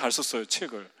 너무 잘 썼어요,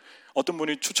 책을. 어떤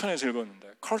분이 추천해서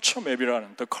읽었는데, 컬처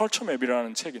맵이라는, The Culture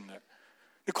Map이라는 책인데,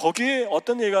 거기에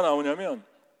어떤 얘기가 나오냐면,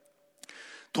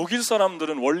 독일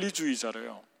사람들은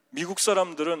원리주의자래요. 미국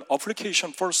사람들은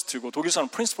Application First고 독일 사람은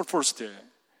Principle First예요.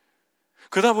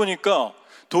 그러다 보니까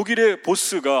독일의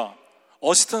보스가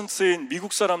어시스턴트인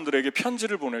미국 사람들에게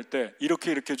편지를 보낼 때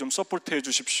이렇게 좀 서포트해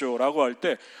주십시오 라고 할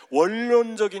때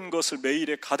원론적인 것을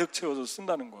메일에 가득 채워서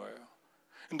쓴다는 거예요.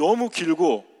 너무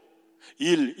길고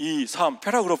 1, 2, 3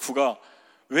 패러그래프가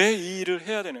왜 이 일을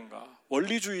해야 되는가,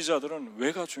 원리주의자들은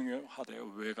왜가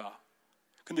중요하대요. 왜가.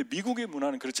 근데 미국의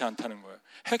문화는 그렇지 않다는 거예요.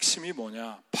 핵심이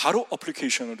뭐냐, 바로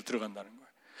어플리케이션으로 들어간다는 거예요.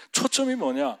 초점이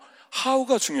뭐냐,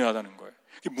 how가 중요하다는 거예요.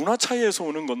 문화 차이에서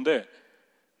오는 건데,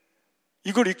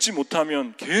 이걸 읽지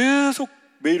못하면 계속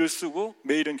메일을 쓰고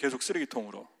메일은 계속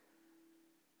쓰레기통으로.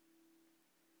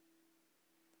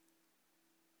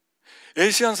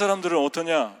 아시안 사람들은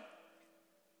어떠냐?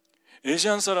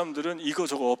 아시안 사람들은 이거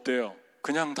저거 없대요.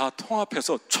 그냥 다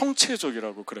통합해서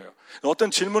총체적이라고 그래요.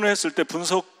 어떤 질문을 했을 때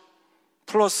분석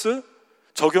플러스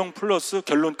적용 플러스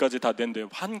결론까지 다 낸대요.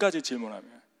 한 가지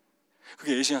질문하면.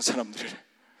 그게 아시안 사람들이래요.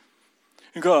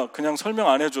 그러니까 그냥 설명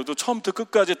안 해줘도 처음부터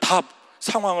끝까지 다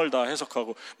상황을 다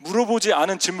해석하고 물어보지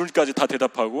않은 질문까지 다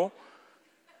대답하고,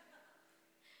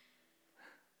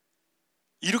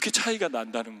 이렇게 차이가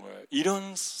난다는 거예요.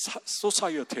 이런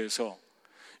소사이어티에서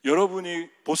여러분이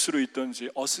보스로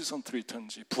있든지 어시스턴트로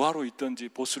있든지 부하로 있든지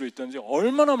보스로 있든지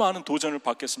얼마나 많은 도전을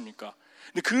받겠습니까?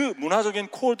 근데 그 문화적인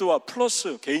코드와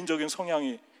플러스 개인적인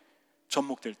성향이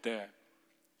접목될 때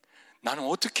나는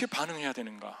어떻게 반응해야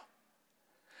되는가?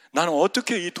 나는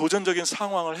어떻게 이 도전적인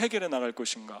상황을 해결해 나갈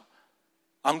것인가?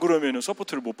 안 그러면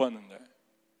서포트를 못 받는데,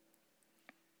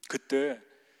 그때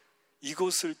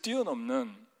이것을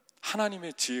뛰어넘는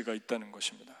하나님의 지혜가 있다는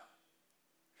것입니다.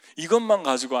 이것만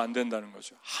가지고 안 된다는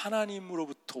거죠.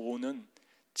 하나님으로부터 오는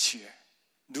지혜.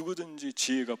 누구든지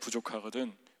지혜가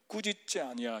부족하거든 꾸짖지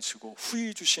아니하시고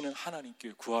후히 주시는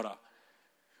하나님께 구하라.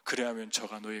 그래야면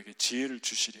저가 너에게 지혜를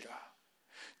주시리라.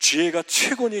 지혜가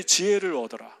최고니 지혜를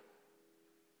얻어라.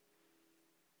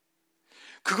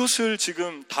 그것을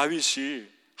지금 다윗이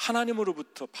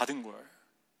하나님으로부터 받은 거예요.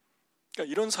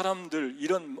 그러니까 이런 사람들,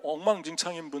 이런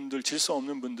엉망진창인 분들, 질서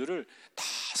없는 분들을 다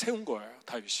세운 거예요,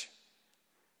 다윗이.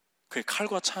 그의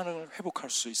칼과 창을 회복할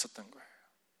수 있었던 거예요.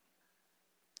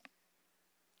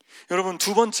 여러분,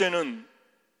 두 번째는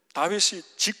다윗이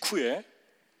직후에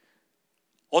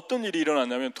어떤 일이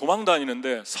일어났냐면, 도망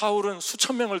다니는데 사울은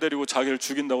수천 명을 데리고 자기를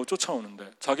죽인다고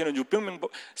쫓아오는데, 자기는 600명,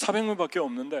 400명밖에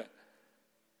없는데,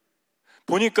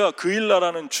 보니까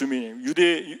그일라라는 주민,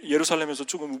 예루살렘에서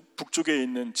조금 북쪽에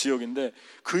있는 지역인데,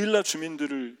 그일라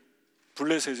주민들을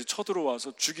블레셋이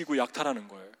쳐들어와서 죽이고 약탈하는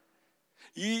거예요.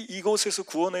 이곳에서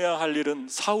구원해야 할 일은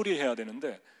사울이 해야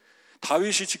되는데,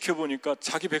 다윗이 지켜보니까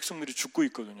자기 백성들이 죽고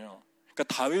있거든요. 그러니까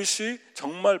다윗이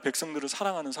정말 백성들을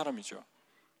사랑하는 사람이죠.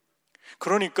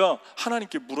 그러니까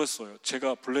하나님께 물었어요.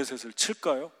 제가 블레셋을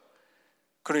칠까요?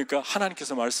 그러니까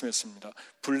하나님께서 말씀했습니다.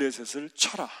 블레셋을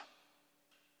쳐라.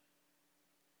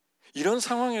 이런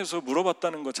상황에서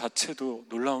물어봤다는 것 자체도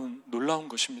놀라운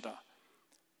것입니다.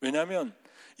 왜냐하면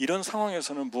이런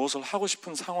상황에서는 무엇을 하고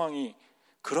싶은 상황이,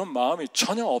 그런 마음이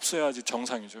전혀 없어야지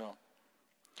정상이죠.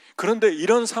 그런데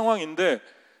이런 상황인데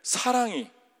사랑이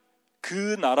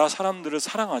그 나라 사람들을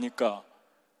사랑하니까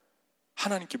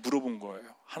하나님께 물어본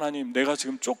거예요. 하나님, 내가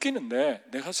지금 쫓기는데,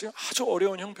 내가 지금 아주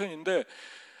어려운 형편인데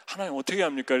하나님 어떻게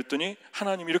합니까? 그랬더니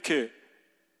하나님 이렇게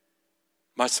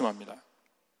말씀합니다.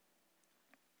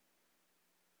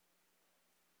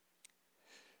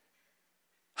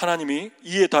 하나님이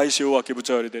이에 다윗이 여호와께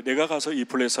묻자 이르되 내가 가서 이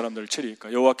블레셋 사람들을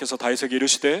치리이까? 여호와께서 다윗에게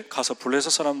이르시되 가서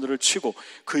블레셋 사람들을 치고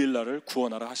그 일날을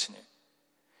구원하라 하시니.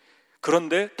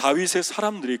 그런데 다윗의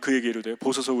사람들이 그에게 이르되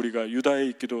보소서 우리가 유다에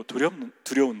있기도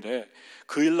두려운데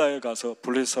그 일날에 가서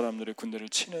블레셋 사람들의 군대를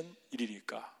치는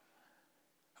일이리까?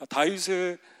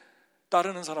 다윗에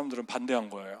따르는 사람들은 반대한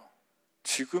거예요.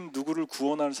 지금 누구를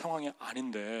구원할 상황이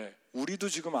아닌데, 우리도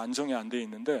지금 안정이 안 돼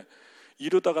있는데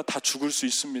이러다가 다 죽을 수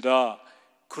있습니다.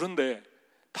 그런데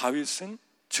다윗은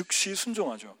즉시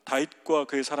순종하죠. 다윗과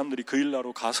그의 사람들이 그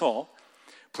일나로 가서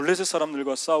블레셋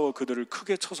사람들과 싸워 그들을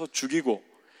크게 쳐서 죽이고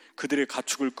그들의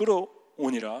가축을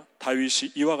끌어오니라.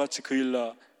 다윗이 이와 같이 그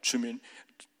일나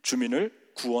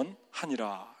주민을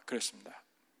구원하니라 그랬습니다.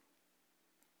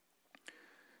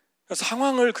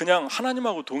 상황을 그냥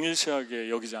하나님하고 동일시하게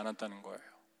여기지 않았다는 거예요.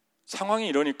 상황이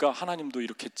이러니까 하나님도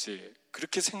이렇겠지,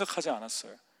 그렇게 생각하지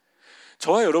않았어요.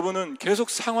 저와 여러분은 계속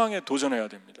상황에 도전해야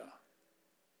됩니다.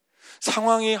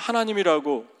 상황이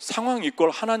하나님이라고, 상황 이꼴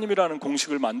하나님이라는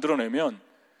공식을 만들어내면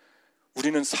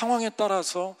우리는 상황에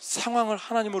따라서 상황을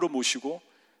하나님으로 모시고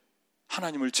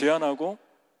하나님을 제한하고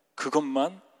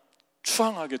그것만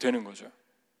추앙하게 되는 거죠.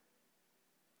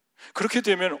 그렇게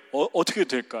되면 어떻게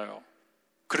될까요?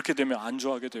 그렇게 되면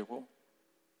안주하게 되고,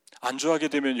 안주하게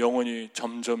되면 영혼이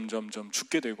점점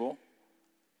죽게 되고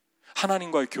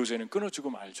하나님과의 교제는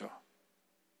끊어지고 말죠.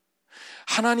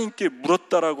 하나님께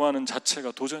물었다라고 하는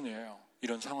자체가 도전이에요.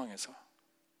 이런 상황에서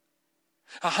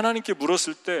하나님께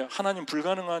물었을 때 하나님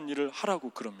불가능한 일을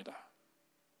하라고 그럽니다.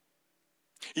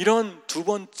 이런 두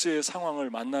번째 상황을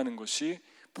만나는 것이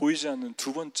보이지 않는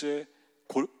두 번째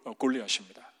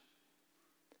골리앗입니다.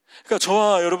 그러니까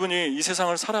저와 여러분이 이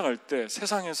세상을 살아갈 때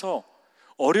세상에서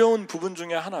어려운 부분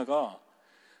중에 하나가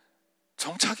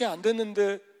정착이 안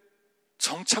됐는데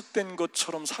정착된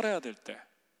것처럼 살아야 될 때,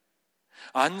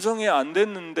 안정이 안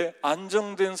됐는데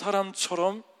안정된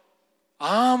사람처럼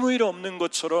아무 일 없는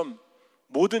것처럼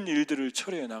모든 일들을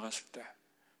처리해 나갔을 때,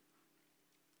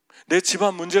 내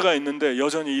집안 문제가 있는데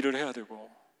여전히 일을 해야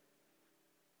되고,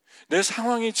 내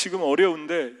상황이 지금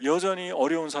어려운데 여전히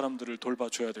어려운 사람들을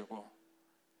돌봐줘야 되고,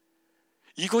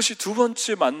 이것이 두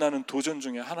번째 만나는 도전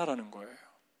중에 하나라는 거예요.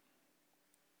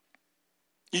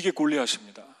 이게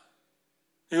골리앗입니다.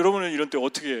 여러분은 이런 때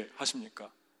어떻게 하십니까?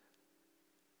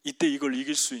 이때 이걸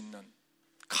이길 수 있는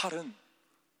칼은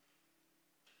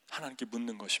하나님께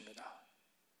묻는 것입니다.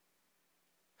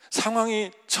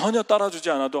 상황이 전혀 따라주지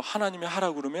않아도 하나님이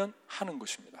하라고 그러면 하는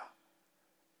것입니다.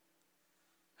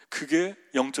 그게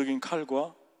영적인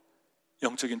칼과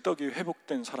영적인 떡이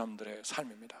회복된 사람들의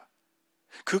삶입니다.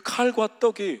 그 칼과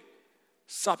떡이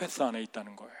사베스 안에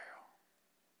있다는 거예요.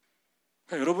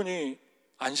 그러니까 여러분이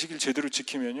안식일 제대로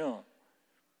지키면요,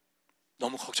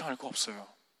 너무 걱정할 거 없어요.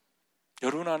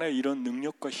 여러분 안에 이런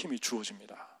능력과 힘이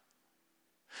주어집니다.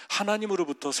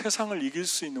 하나님으로부터 세상을 이길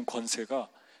수 있는 권세가,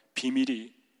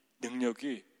 비밀이,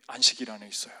 능력이 안식일 안에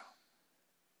있어요.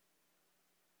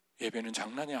 예배는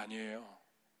장난이 아니에요.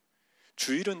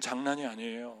 주일은 장난이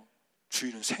아니에요.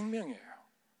 주일은 생명이에요.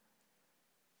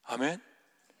 아멘.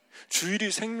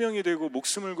 주일이 생명이 되고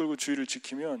목숨을 걸고 주일을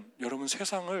지키면 여러분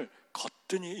세상을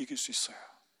거뜬히 이길 수 있어요.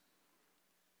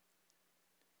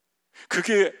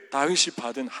 그게 다윗이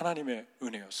받은 하나님의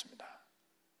은혜였습니다.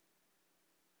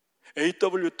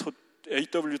 A.W.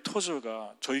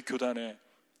 토저가 저희 교단의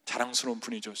자랑스러운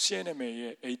분이죠.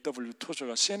 CNMA의 A.W.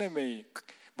 토저가 CNMA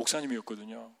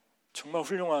목사님이었거든요. 정말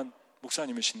훌륭한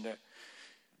목사님이신데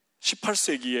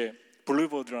 18세기에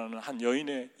블루버드라는 한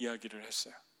여인의 이야기를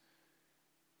했어요.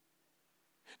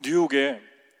 뉴욕에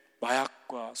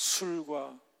마약과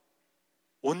술과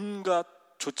온갖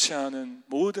좋지 않은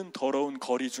모든 더러운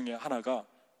거리 중에 하나가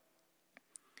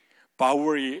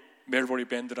바우리 멜버리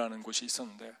밴드라는 곳이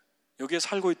있었는데, 여기에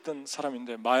살고 있던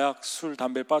사람인데 마약, 술,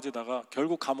 담배 빠지다가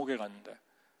결국 감옥에 갔는데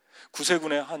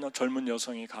구세군의 한 젊은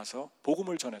여성이 가서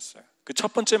복음을 전했어요. 그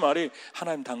첫 번째 말이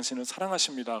하나님 당신을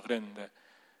사랑하십니다 그랬는데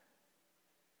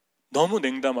너무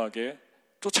냉담하게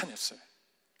쫓아냈어요.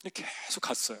 계속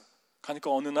갔어요. 가니까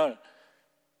어느 날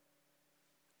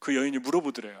그 여인이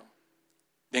물어보더래요.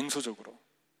 냉소적으로.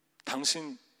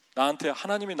 당신, 나한테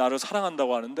하나님이 나를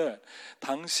사랑한다고 하는데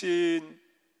당신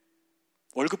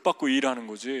월급 받고 일하는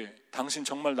거지, 당신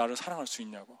정말 나를 사랑할 수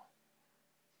있냐고.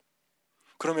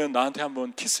 그러면 나한테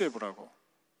한번 키스해보라고.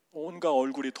 온갖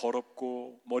얼굴이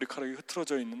더럽고 머리카락이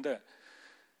흐트러져 있는데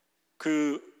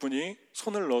그 분이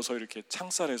손을 넣어서 이렇게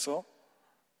창살에서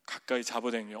가까이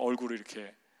잡아당겨 얼굴을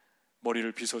이렇게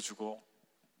머리를 빗어주고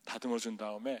다듬어 준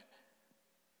다음에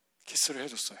키스를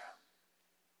해줬어요.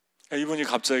 이분이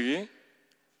갑자기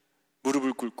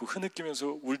무릎을 꿇고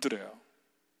흐느끼면서 울더래요.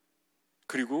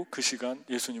 그리고 그 시간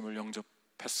예수님을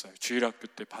영접했어요. 주일학교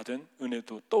때 받은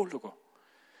은혜도 떠오르고,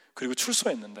 그리고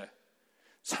출소했는데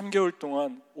 3개월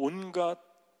동안 온갖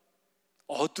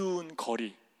어두운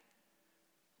거리,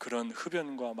 그런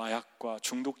흡연과 마약과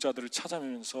중독자들을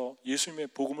찾아내면서 예수님의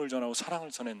복음을 전하고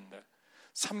사랑을 전했는데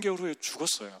 3개월 후에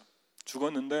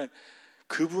죽었는데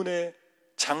그분의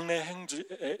장례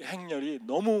행렬이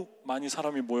너무 많이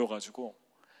사람이 모여가지고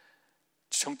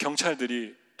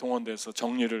경찰들이 동원돼서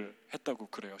정리를 했다고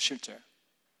그래요. 실제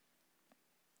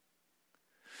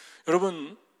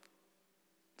여러분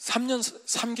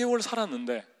 3개월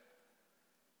살았는데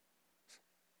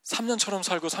 3년처럼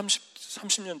살고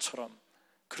 30년처럼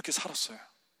그렇게 살았어요.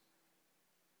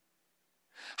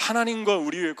 하나님과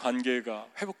우리의 관계가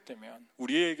회복되면,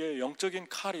 우리에게 영적인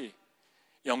칼이,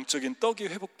 영적인 떡이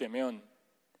회복되면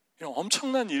이런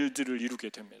엄청난 일들을 이루게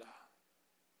됩니다.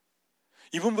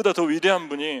 이분보다 더 위대한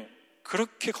분이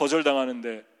그렇게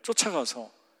거절당하는데 쫓아가서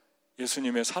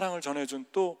예수님의 사랑을 전해준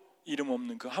또 이름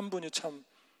없는 그 한 분이 참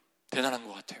대단한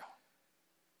것 같아요.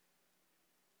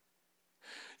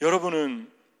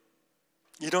 여러분은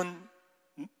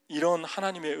이런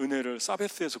하나님의 은혜를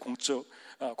사베스에서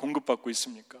공급받고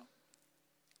있습니까?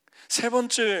 세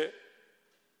번째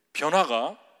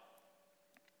변화가,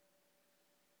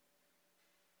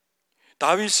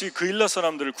 다윗이 그일라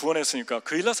사람들을 구원했으니까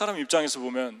그일라 사람 입장에서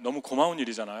보면 너무 고마운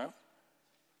일이잖아요.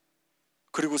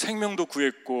 그리고 생명도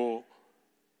구했고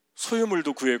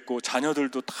소유물도 구했고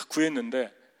자녀들도 다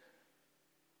구했는데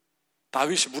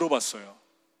다윗이 물어봤어요.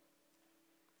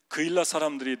 그일라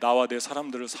사람들이 나와 내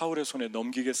사람들을 사울의 손에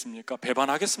넘기겠습니까?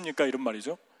 배반하겠습니까? 이런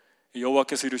말이죠.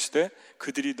 여호와께서 이르시되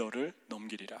그들이 너를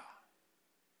넘기리라.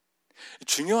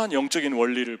 중요한 영적인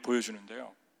원리를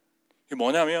보여주는데요. 이게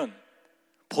뭐냐면,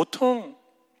 보통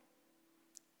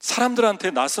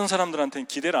사람들한테, 낯선 사람들한테는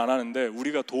기대를 안 하는데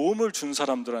우리가 도움을 준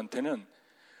사람들한테는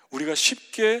우리가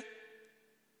쉽게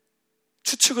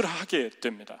추측을 하게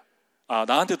됩니다. 아,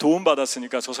 나한테 도움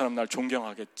받았으니까 저 사람 날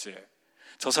존경하겠지,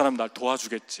 저 사람 날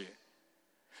도와주겠지,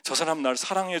 저 사람 날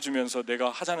사랑해주면서 내가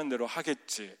하자는 대로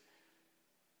하겠지.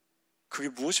 그게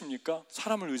무엇입니까?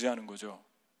 사람을 의지하는 거죠.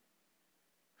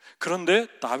 그런데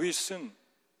다윗은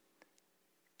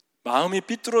마음이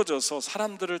삐뚤어져서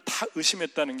사람들을 다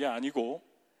의심했다는 게 아니고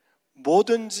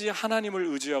뭐든지 하나님을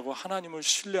의지하고 하나님을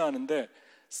신뢰하는데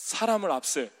사람을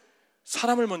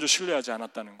먼저 신뢰하지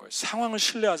않았다는 거예요. 상황을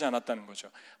신뢰하지 않았다는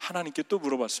거죠. 하나님께 또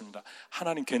물어봤습니다.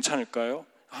 하나님 괜찮을까요?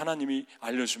 하나님이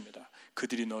알려줍니다.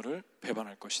 그들이 너를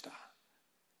배반할 것이다.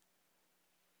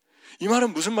 이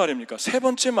말은 무슨 말입니까? 세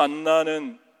번째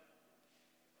만나는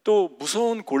또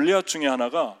무서운 골리앗 중에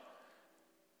하나가,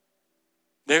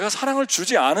 내가 사랑을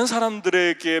주지 않은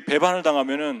사람들에게 배반을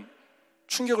당하면은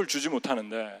충격을 주지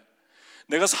못하는데,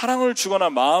 내가 사랑을 주거나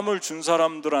마음을 준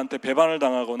사람들한테 배반을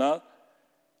당하거나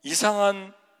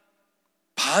이상한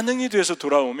반응이 돼서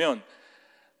돌아오면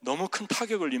너무 큰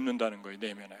타격을 입는다는 거예요,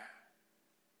 내면에.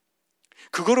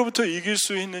 그거로부터 이길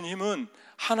수 있는 힘은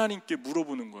하나님께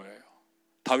물어보는 거예요.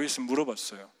 다윗은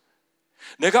물어봤어요.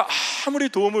 내가 아무리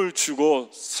도움을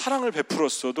주고 사랑을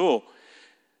베풀었어도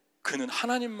그는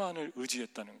하나님만을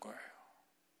의지했다는 거예요.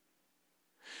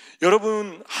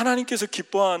 여러분, 하나님께서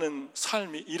기뻐하는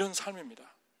삶이 이런 삶입니다.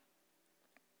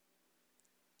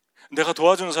 내가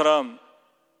도와준 사람,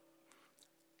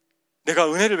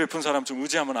 내가 은혜를 베푼 사람 좀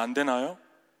의지하면 안 되나요?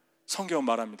 성경은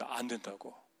말합니다. 안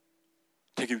된다고.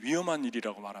 되게 위험한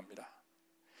일이라고 말합니다.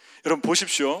 여러분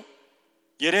보십시오.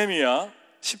 예레미야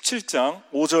 17장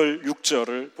 5절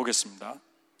 6절을 보겠습니다.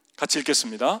 같이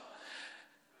읽겠습니다.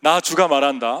 나 주가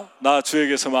말한다. 나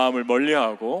주에게서 마음을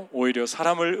멀리하고 오히려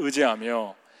사람을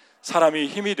의지하며 사람이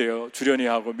힘이 되어 주려니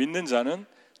하고 믿는 자는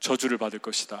저주를 받을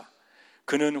것이다.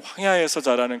 그는 황야에서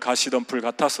자라는 가시덤불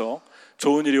같아서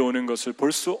좋은 일이 오는 것을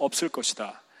볼 수 없을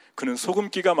것이다. 그는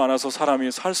소금기가 많아서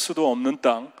사람이 살 수도 없는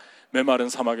땅, 메마른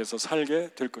사막에서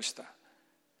살게 될 것이다.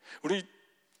 우리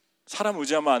사람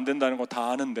의지하면 안 된다는 거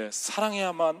다 아는데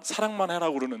사랑만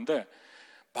해라고 그러는데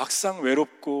막상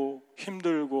외롭고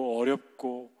힘들고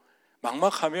어렵고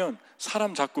막막하면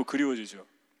사람 자꾸 그리워지죠.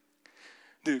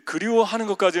 근데 그리워하는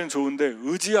것까지는 좋은데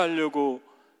의지하려고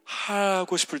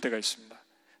하고 싶을 때가 있습니다.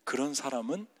 그런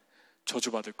사람은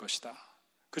저주받을 것이다.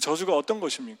 그 저주가 어떤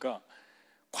것입니까?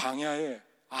 광야에,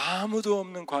 아무도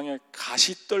없는 광야에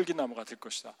가시떨기나무 같을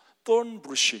것이다. 톤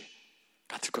브루시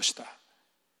같을 것이다.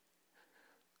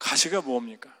 가시가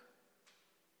뭡니까?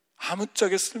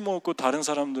 아무짝에 쓸모없고 다른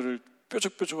사람들을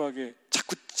뾰족뾰족하게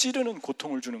자꾸 찌르는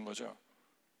고통을 주는 거죠.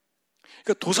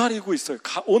 그러니까 도사리고 있어요.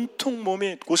 온통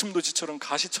몸이 고슴도치처럼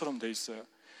가시처럼 돼 있어요.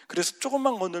 그래서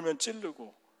조금만 건들면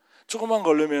찌르고, 조금만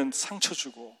걸리면 상처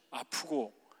주고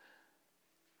아프고,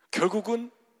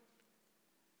 결국은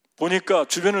보니까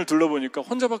주변을 둘러보니까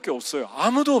혼자밖에 없어요.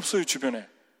 아무도 없어요, 주변에.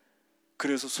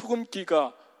 그래서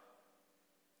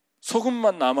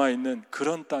소금만 남아있는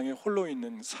그런 땅에 홀로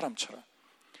있는 사람처럼,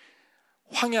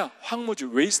 황무지,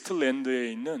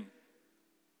 웨이스트랜드에 있는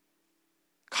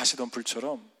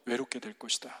가시덤불처럼 외롭게 될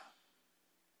것이다.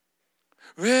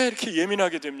 왜 이렇게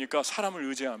예민하게 됩니까? 사람을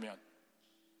의지하면.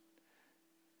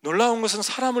 놀라운 것은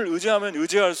사람을 의지하면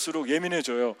의지할수록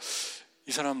예민해져요.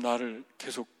 이 사람 나를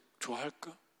계속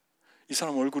좋아할까? 이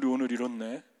사람 얼굴이 오늘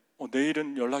이렇네.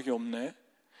 내일은 연락이 없네.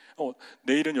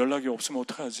 내일은 연락이 없으면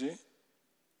어떡하지?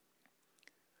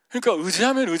 그러니까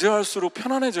의지하면 의지할수록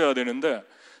편안해져야 되는데,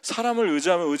 사람을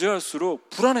의지하면 의지할수록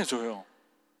불안해져요.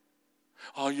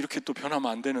 이렇게 또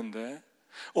변하면 안 되는데,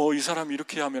 이 사람이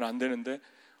이렇게 하면 안 되는데,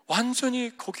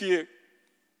 완전히 거기에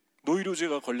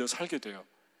노이로제가 걸려 살게 돼요.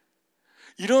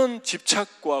 이런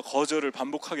집착과 거절을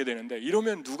반복하게 되는데,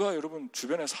 이러면 누가 여러분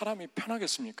주변에 사람이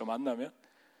편하겠습니까? 만나면?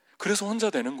 그래서 혼자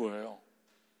되는 거예요.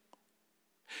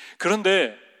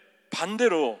 그런데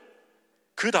반대로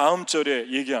그 다음 절에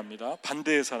얘기합니다.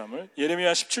 반대의 사람을.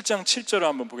 예레미야 17장 7절을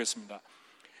한번 보겠습니다.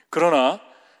 그러나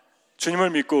주님을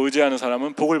믿고 의지하는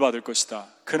사람은 복을 받을 것이다.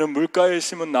 그는 물가에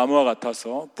심은 나무와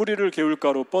같아서 뿌리를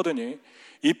개울가로 뻗으니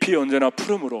잎이 언제나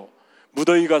푸르므로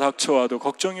무더위가 닥쳐와도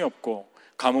걱정이 없고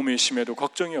가뭄이 심해도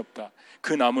걱정이 없다.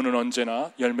 그 나무는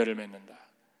언제나 열매를 맺는다.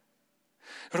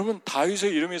 여러분,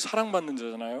 다윗의 이름이 사랑받는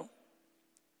자잖아요.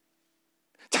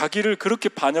 자기를 그렇게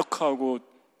반역하고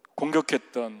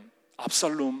공격했던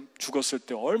압살롬 죽었을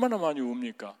때 얼마나 많이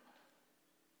웁니까?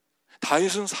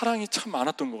 다윗은 사랑이 참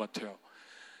많았던 것 같아요.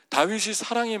 다윗이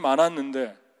사랑이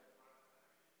많았는데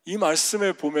이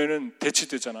말씀에 보면은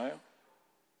대치되잖아요.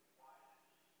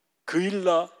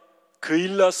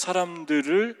 그일라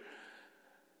사람들을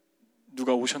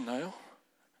누가 오셨나요?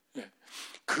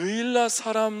 그일라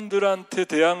사람들한테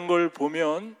대한 걸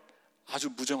보면 아주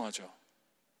무정하죠.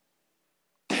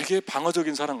 되게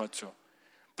방어적인 사람 같죠.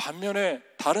 반면에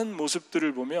다른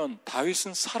모습들을 보면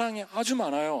다윗은 사랑이 아주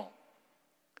많아요.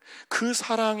 그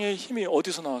사랑의 힘이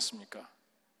어디서 나왔습니까?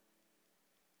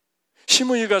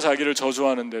 시므이가 자기를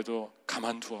저주하는데도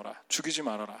가만두어라, 죽이지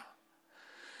말아라.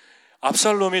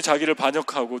 압살롬이 자기를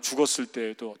반역하고 죽었을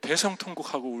때에도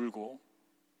대성통곡하고 울고,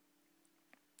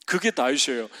 그게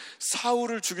다윗이에요.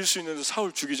 사울을 죽일 수 있는데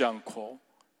사울 죽이지 않고,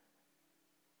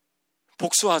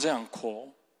 복수하지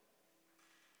않고,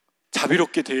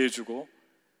 자비롭게 대해주고,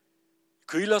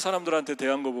 그일라 사람들한테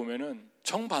대한 거 보면은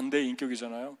정반대의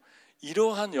인격이잖아요.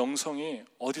 이러한 영성이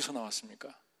어디서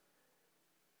나왔습니까?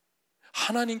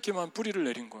 하나님께만 뿌리를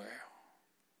내린 거예요.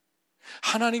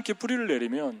 하나님께 뿌리를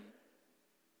내리면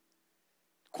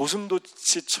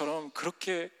고슴도치처럼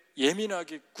그렇게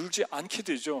예민하게 굴지 않게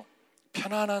되죠.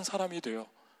 편안한 사람이 돼요.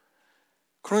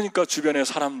 그러니까 주변에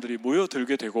사람들이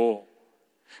모여들게 되고,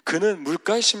 그는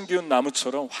물가에 심기운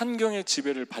나무처럼 환경의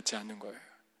지배를 받지 않는 거예요.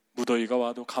 무더위가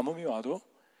와도 가뭄이 와도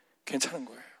괜찮은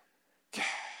거예요.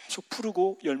 계속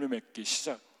푸르고 열매 맺기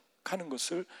시작하는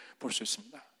것을 볼 수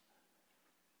있습니다.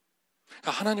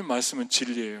 그러니까 하나님 말씀은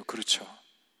진리예요. 그렇죠?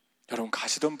 여러분,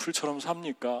 가시던 풀처럼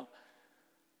삽니까?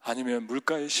 아니면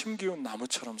물가에 심기운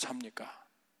나무처럼 삽니까?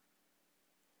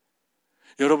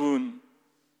 여러분,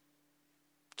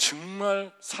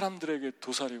 정말 사람들에게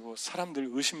도사리고 사람들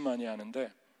의심 많이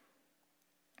하는데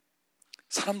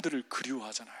사람들을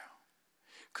그리워하잖아요.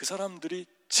 그 사람들이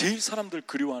제일 사람들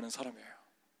그리워하는 사람이에요.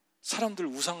 사람들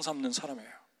우상 삼는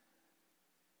사람이에요.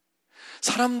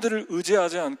 사람들을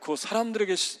의지하지 않고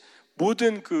사람들에게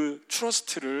모든 그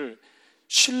트러스트를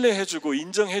신뢰해주고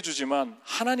인정해주지만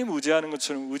하나님 의지하는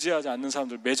것처럼 의지하지 않는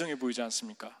사람들 매정해 보이지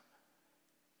않습니까?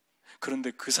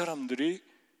 그런데 그 사람들이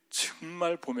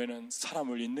정말 보면은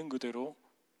사람을 있는 그대로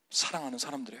사랑하는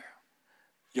사람들이에요.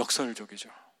 역설적이죠.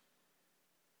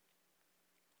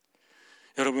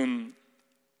 여러분,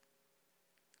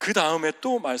 그 다음에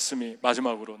또 말씀이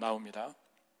마지막으로 나옵니다.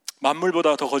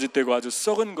 만물보다 더 거짓되고 아주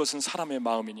썩은 것은 사람의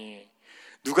마음이니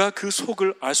누가 그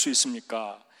속을 알 수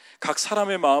있습니까? 각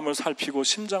사람의 마음을 살피고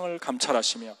심장을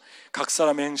감찰하시며 각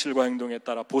사람의 행실과 행동에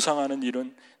따라 보상하는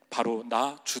일은 바로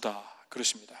나 주다.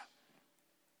 그러십니다.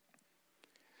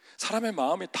 사람의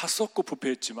마음이 다 썩고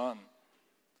부패했지만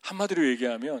한마디로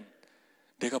얘기하면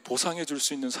내가 보상해 줄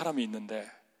수 있는 사람이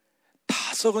있는데 다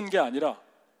썩은 게 아니라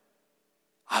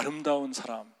아름다운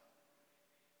사람,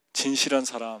 진실한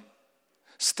사람,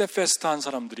 스테페스트한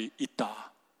사람들이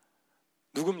있다.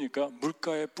 누굽니까?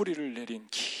 물가에 뿌리를 내린,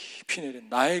 깊이 내린,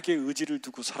 나에게 의지를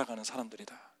두고 살아가는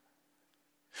사람들이다.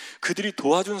 그들이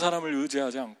도와준 사람을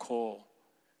의지하지 않고,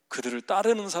 그들을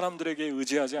따르는 사람들에게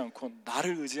의지하지 않고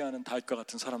나를 의지하는 다윗과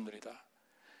같은 사람들이다.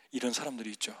 이런 사람들이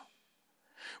있죠.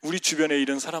 우리 주변에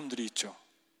이런 사람들이 있죠.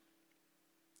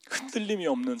 흔들림이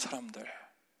없는 사람들,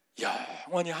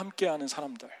 영원히 함께하는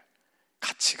사람들,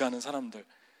 같이 가는 사람들,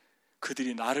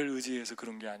 그들이 나를 의지해서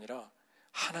그런 게 아니라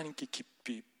하나님께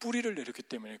깊이 뿌리를 내렸기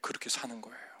때문에 그렇게 사는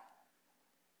거예요.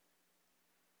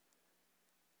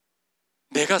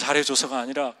 내가 잘해줘서가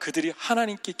아니라 그들이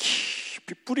하나님께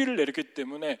깊이 뿌리를 내렸기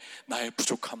때문에 나의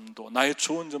부족함도, 나의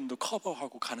좋은 점도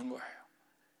커버하고 가는 거예요.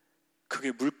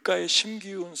 그게 물가에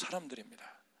심기운 사람들입니다.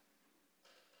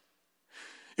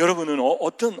 여러분은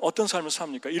어떤 삶을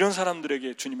삽니까? 이런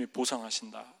사람들에게 주님이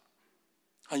보상하신다.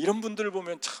 이런 분들을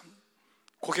보면 참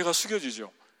고개가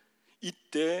숙여지죠.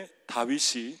 이때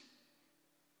다윗이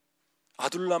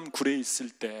아둘람 굴에 있을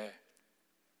때,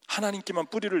 하나님께만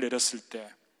뿌리를 내렸을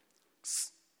때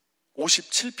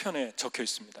 57편에 적혀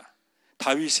있습니다.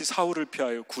 다윗이 사울을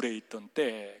피하여 굴에 있던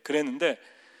때 그랬는데,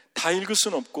 다 읽을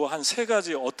수는 없고 한 세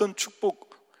가지 어떤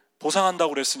축복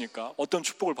보상한다고 그랬으니까 어떤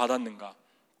축복을 받았는가.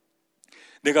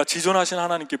 내가 지존하신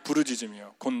하나님께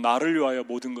부르짖으며 곧 나를 위하여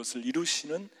모든 것을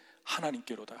이루시는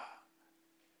하나님께로다.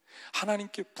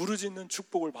 하나님께 부르짖는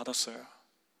축복을 받았어요.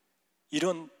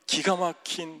 이런 기가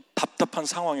막힌 답답한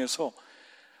상황에서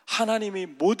하나님이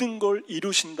모든 걸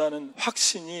이루신다는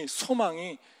확신이,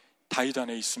 소망이 다윗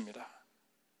안에 있습니다.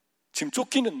 지금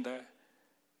쫓기는데,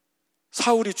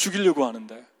 사울이 죽이려고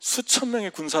하는데 수천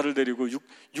명의 군사를 데리고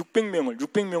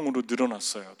 600명으로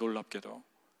늘어났어요. 놀랍게도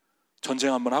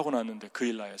전쟁 한번 하고 났는데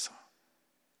그일라에서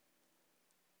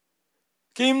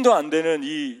게임도 안 되는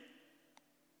이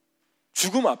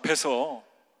죽음 앞에서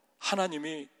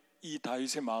하나님이 이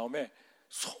다윗의 마음에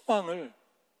소망을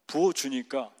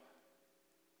부어주니까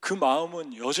그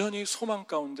마음은 여전히 소망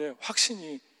가운데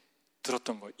확신이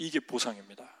들었던 거예요. 이게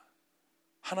보상입니다.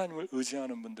 하나님을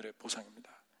의지하는 분들의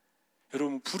보상입니다.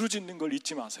 여러분, 부르짖는 걸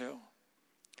잊지 마세요.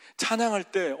 찬양할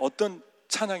때 어떤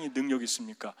찬양이 능력이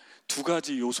있습니까? 두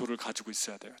가지 요소를 가지고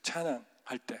있어야 돼요.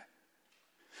 찬양할 때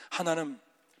하나는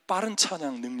빠른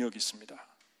찬양 능력이 있습니다.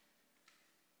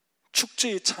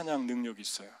 축제의 찬양 능력이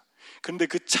있어요. 그런데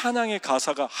그 찬양의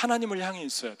가사가 하나님을 향해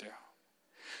있어야 돼요.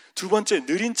 두 번째,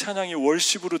 느린 찬양이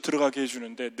월십으로 들어가게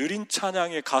해주는데, 느린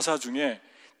찬양의 가사 중에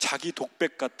자기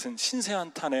독백 같은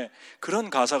신세한탄의 그런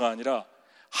가사가 아니라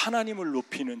하나님을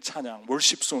높이는 찬양,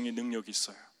 월십송의 능력이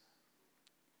있어요.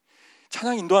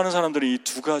 찬양 인도하는 사람들은 이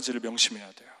두 가지를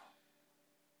명심해야 돼요.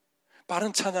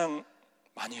 빠른 찬양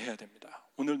많이 해야 됩니다.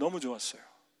 오늘 너무 좋았어요.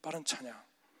 빠른 찬양.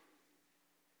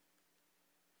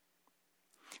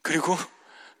 그리고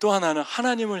또 하나는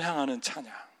하나님을 향하는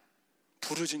찬양,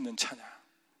 부르짖는 찬양.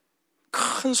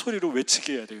 큰 소리로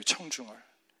외치게 해야 돼요. 청중을.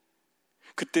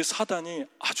 그때 사단이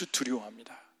아주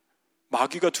두려워합니다.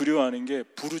 마귀가 두려워하는 게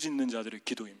부르짖는 자들의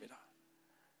기도입니다.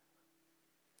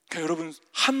 그러니까 여러분,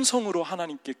 함성으로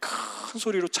하나님께 큰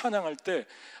소리로 찬양할 때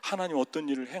하나님 어떤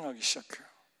일을 행하기 시작해요.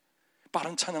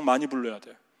 빠른 찬양 많이 불러야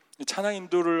돼요. 찬양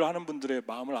인도를 하는 분들의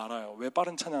마음을 알아요. 왜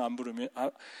빠른 찬양 안 부르면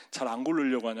잘 안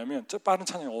고르려고 하냐면 빠른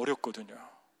찬양이 어렵거든요.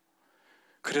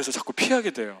 그래서 자꾸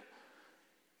피하게 돼요.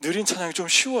 느린 찬양이 좀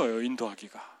쉬워요,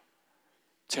 인도하기가.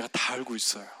 제가 다 알고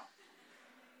있어요.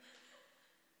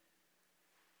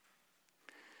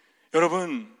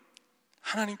 여러분,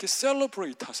 하나님께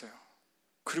셀러브레이트 하세요.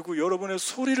 그리고 여러분의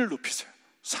소리를 높이세요.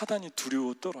 사단이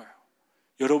두려워 떨어요.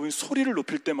 여러분이 소리를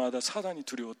높일 때마다 사단이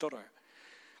두려워 떨어요.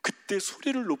 그때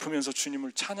소리를 높이면서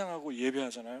주님을 찬양하고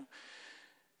예배하잖아요.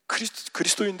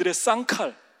 그리스도인들의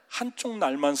쌍칼, 한쪽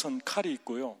날만 선 칼이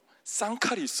있고요,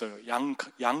 쌍칼이 있어요.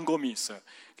 양검이 있어요.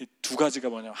 두 가지가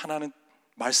뭐냐면 하나는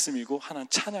말씀이고 하나는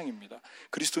찬양입니다.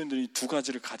 그리스도인들이 두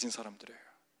가지를 가진 사람들이에요.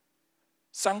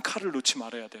 쌍칼을 놓지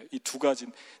말아야 돼요. 이 두 가지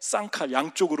쌍칼,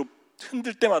 양쪽으로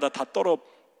흔들 때마다 다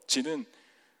떨어지는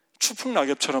추풍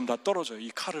낙엽처럼 다 떨어져요. 이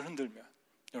칼을 흔들면.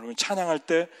 여러분, 찬양할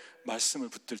때, 말씀을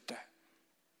붙들 때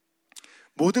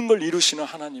모든 걸 이루시는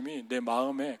하나님이 내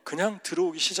마음에 그냥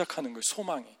들어오기 시작하는 거예요.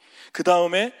 소망이. 그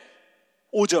다음에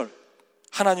 5절,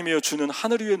 하나님이여 주는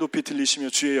하늘 위에 높이 들리시며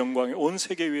주의 영광이 온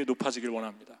세계 위에 높아지길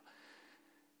원합니다.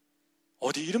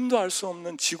 어디 이름도 알 수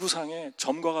없는 지구상의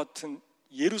점과 같은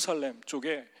예루살렘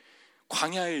쪽에,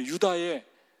 광야의 유다에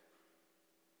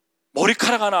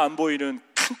머리카락 하나 안 보이는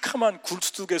캄캄한 굴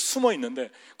속에 숨어 있는데,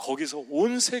 거기서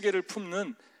온 세계를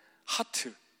품는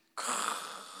하트,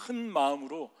 큰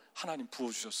마음으로 하나님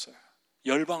부어주셨어요.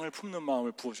 열방을 품는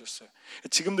마음을 부어주셨어요.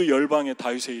 지금도 열방에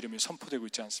다윗의 이름이 선포되고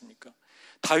있지 않습니까?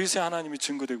 다윗의 하나님이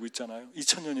증거되고 있잖아요.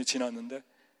 2000년이 지났는데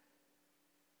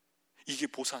이게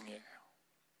보상이에요.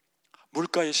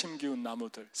 물가에 심기운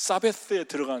나무들, 사베스에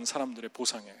들어간 사람들의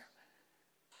보상이에요.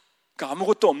 그러니까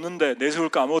아무것도 없는데, 내세울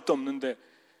거 아무것도 없는데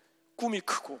꿈이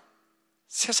크고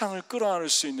세상을 끌어안을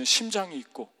수 있는 심장이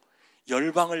있고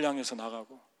열방을 향해서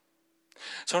나가고.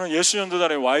 저는 예수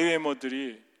전도단의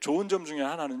YM어들이 좋은 점 중에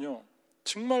하나는요,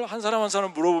 정말 한 사람 한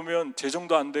사람 물어보면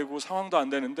재정도 안 되고 상황도 안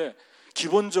되는데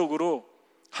기본적으로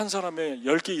한 사람의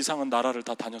 10개 이상은 나라를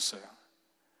다 다녔어요.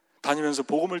 다니면서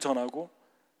복음을 전하고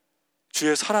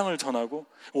주의 사랑을 전하고.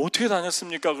 어떻게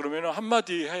다녔습니까? 그러면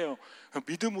한마디 해요.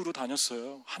 믿음으로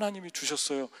다녔어요. 하나님이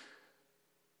주셨어요.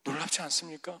 놀랍지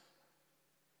않습니까?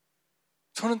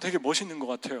 저는 되게 멋있는 것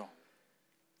같아요.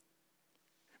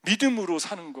 믿음으로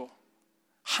사는 거,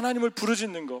 하나님을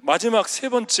부르짖는 거. 마지막 세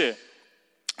번째,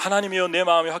 하나님이여 내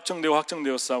마음이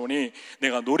확정되었사오니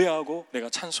내가 노래하고 내가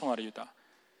찬송하리이다.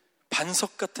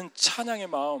 반석 같은 찬양의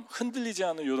마음, 흔들리지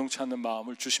않는 요동치 않는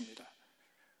마음을 주십니다.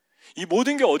 이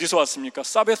모든 게 어디서 왔습니까?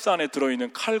 사베스 안에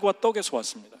들어있는 칼과 떡에서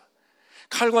왔습니다.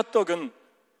 칼과 떡은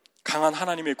강한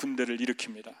하나님의 군대를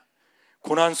일으킵니다.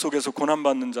 고난 속에서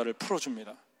고난받는 자를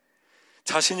풀어줍니다.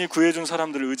 자신이 구해준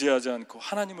사람들을 의지하지 않고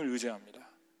하나님을 의지합니다.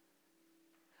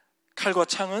 칼과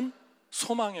창은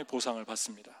소망의 보상을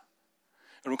받습니다.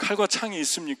 여러분, 칼과 창이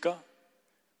있습니까?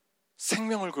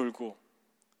 생명을 걸고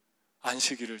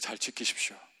안식일을 잘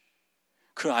지키십시오.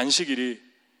 그 안식일이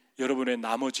여러분의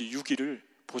나머지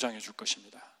 6일을 보장해 줄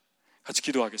것입니다. 같이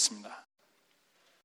기도하겠습니다.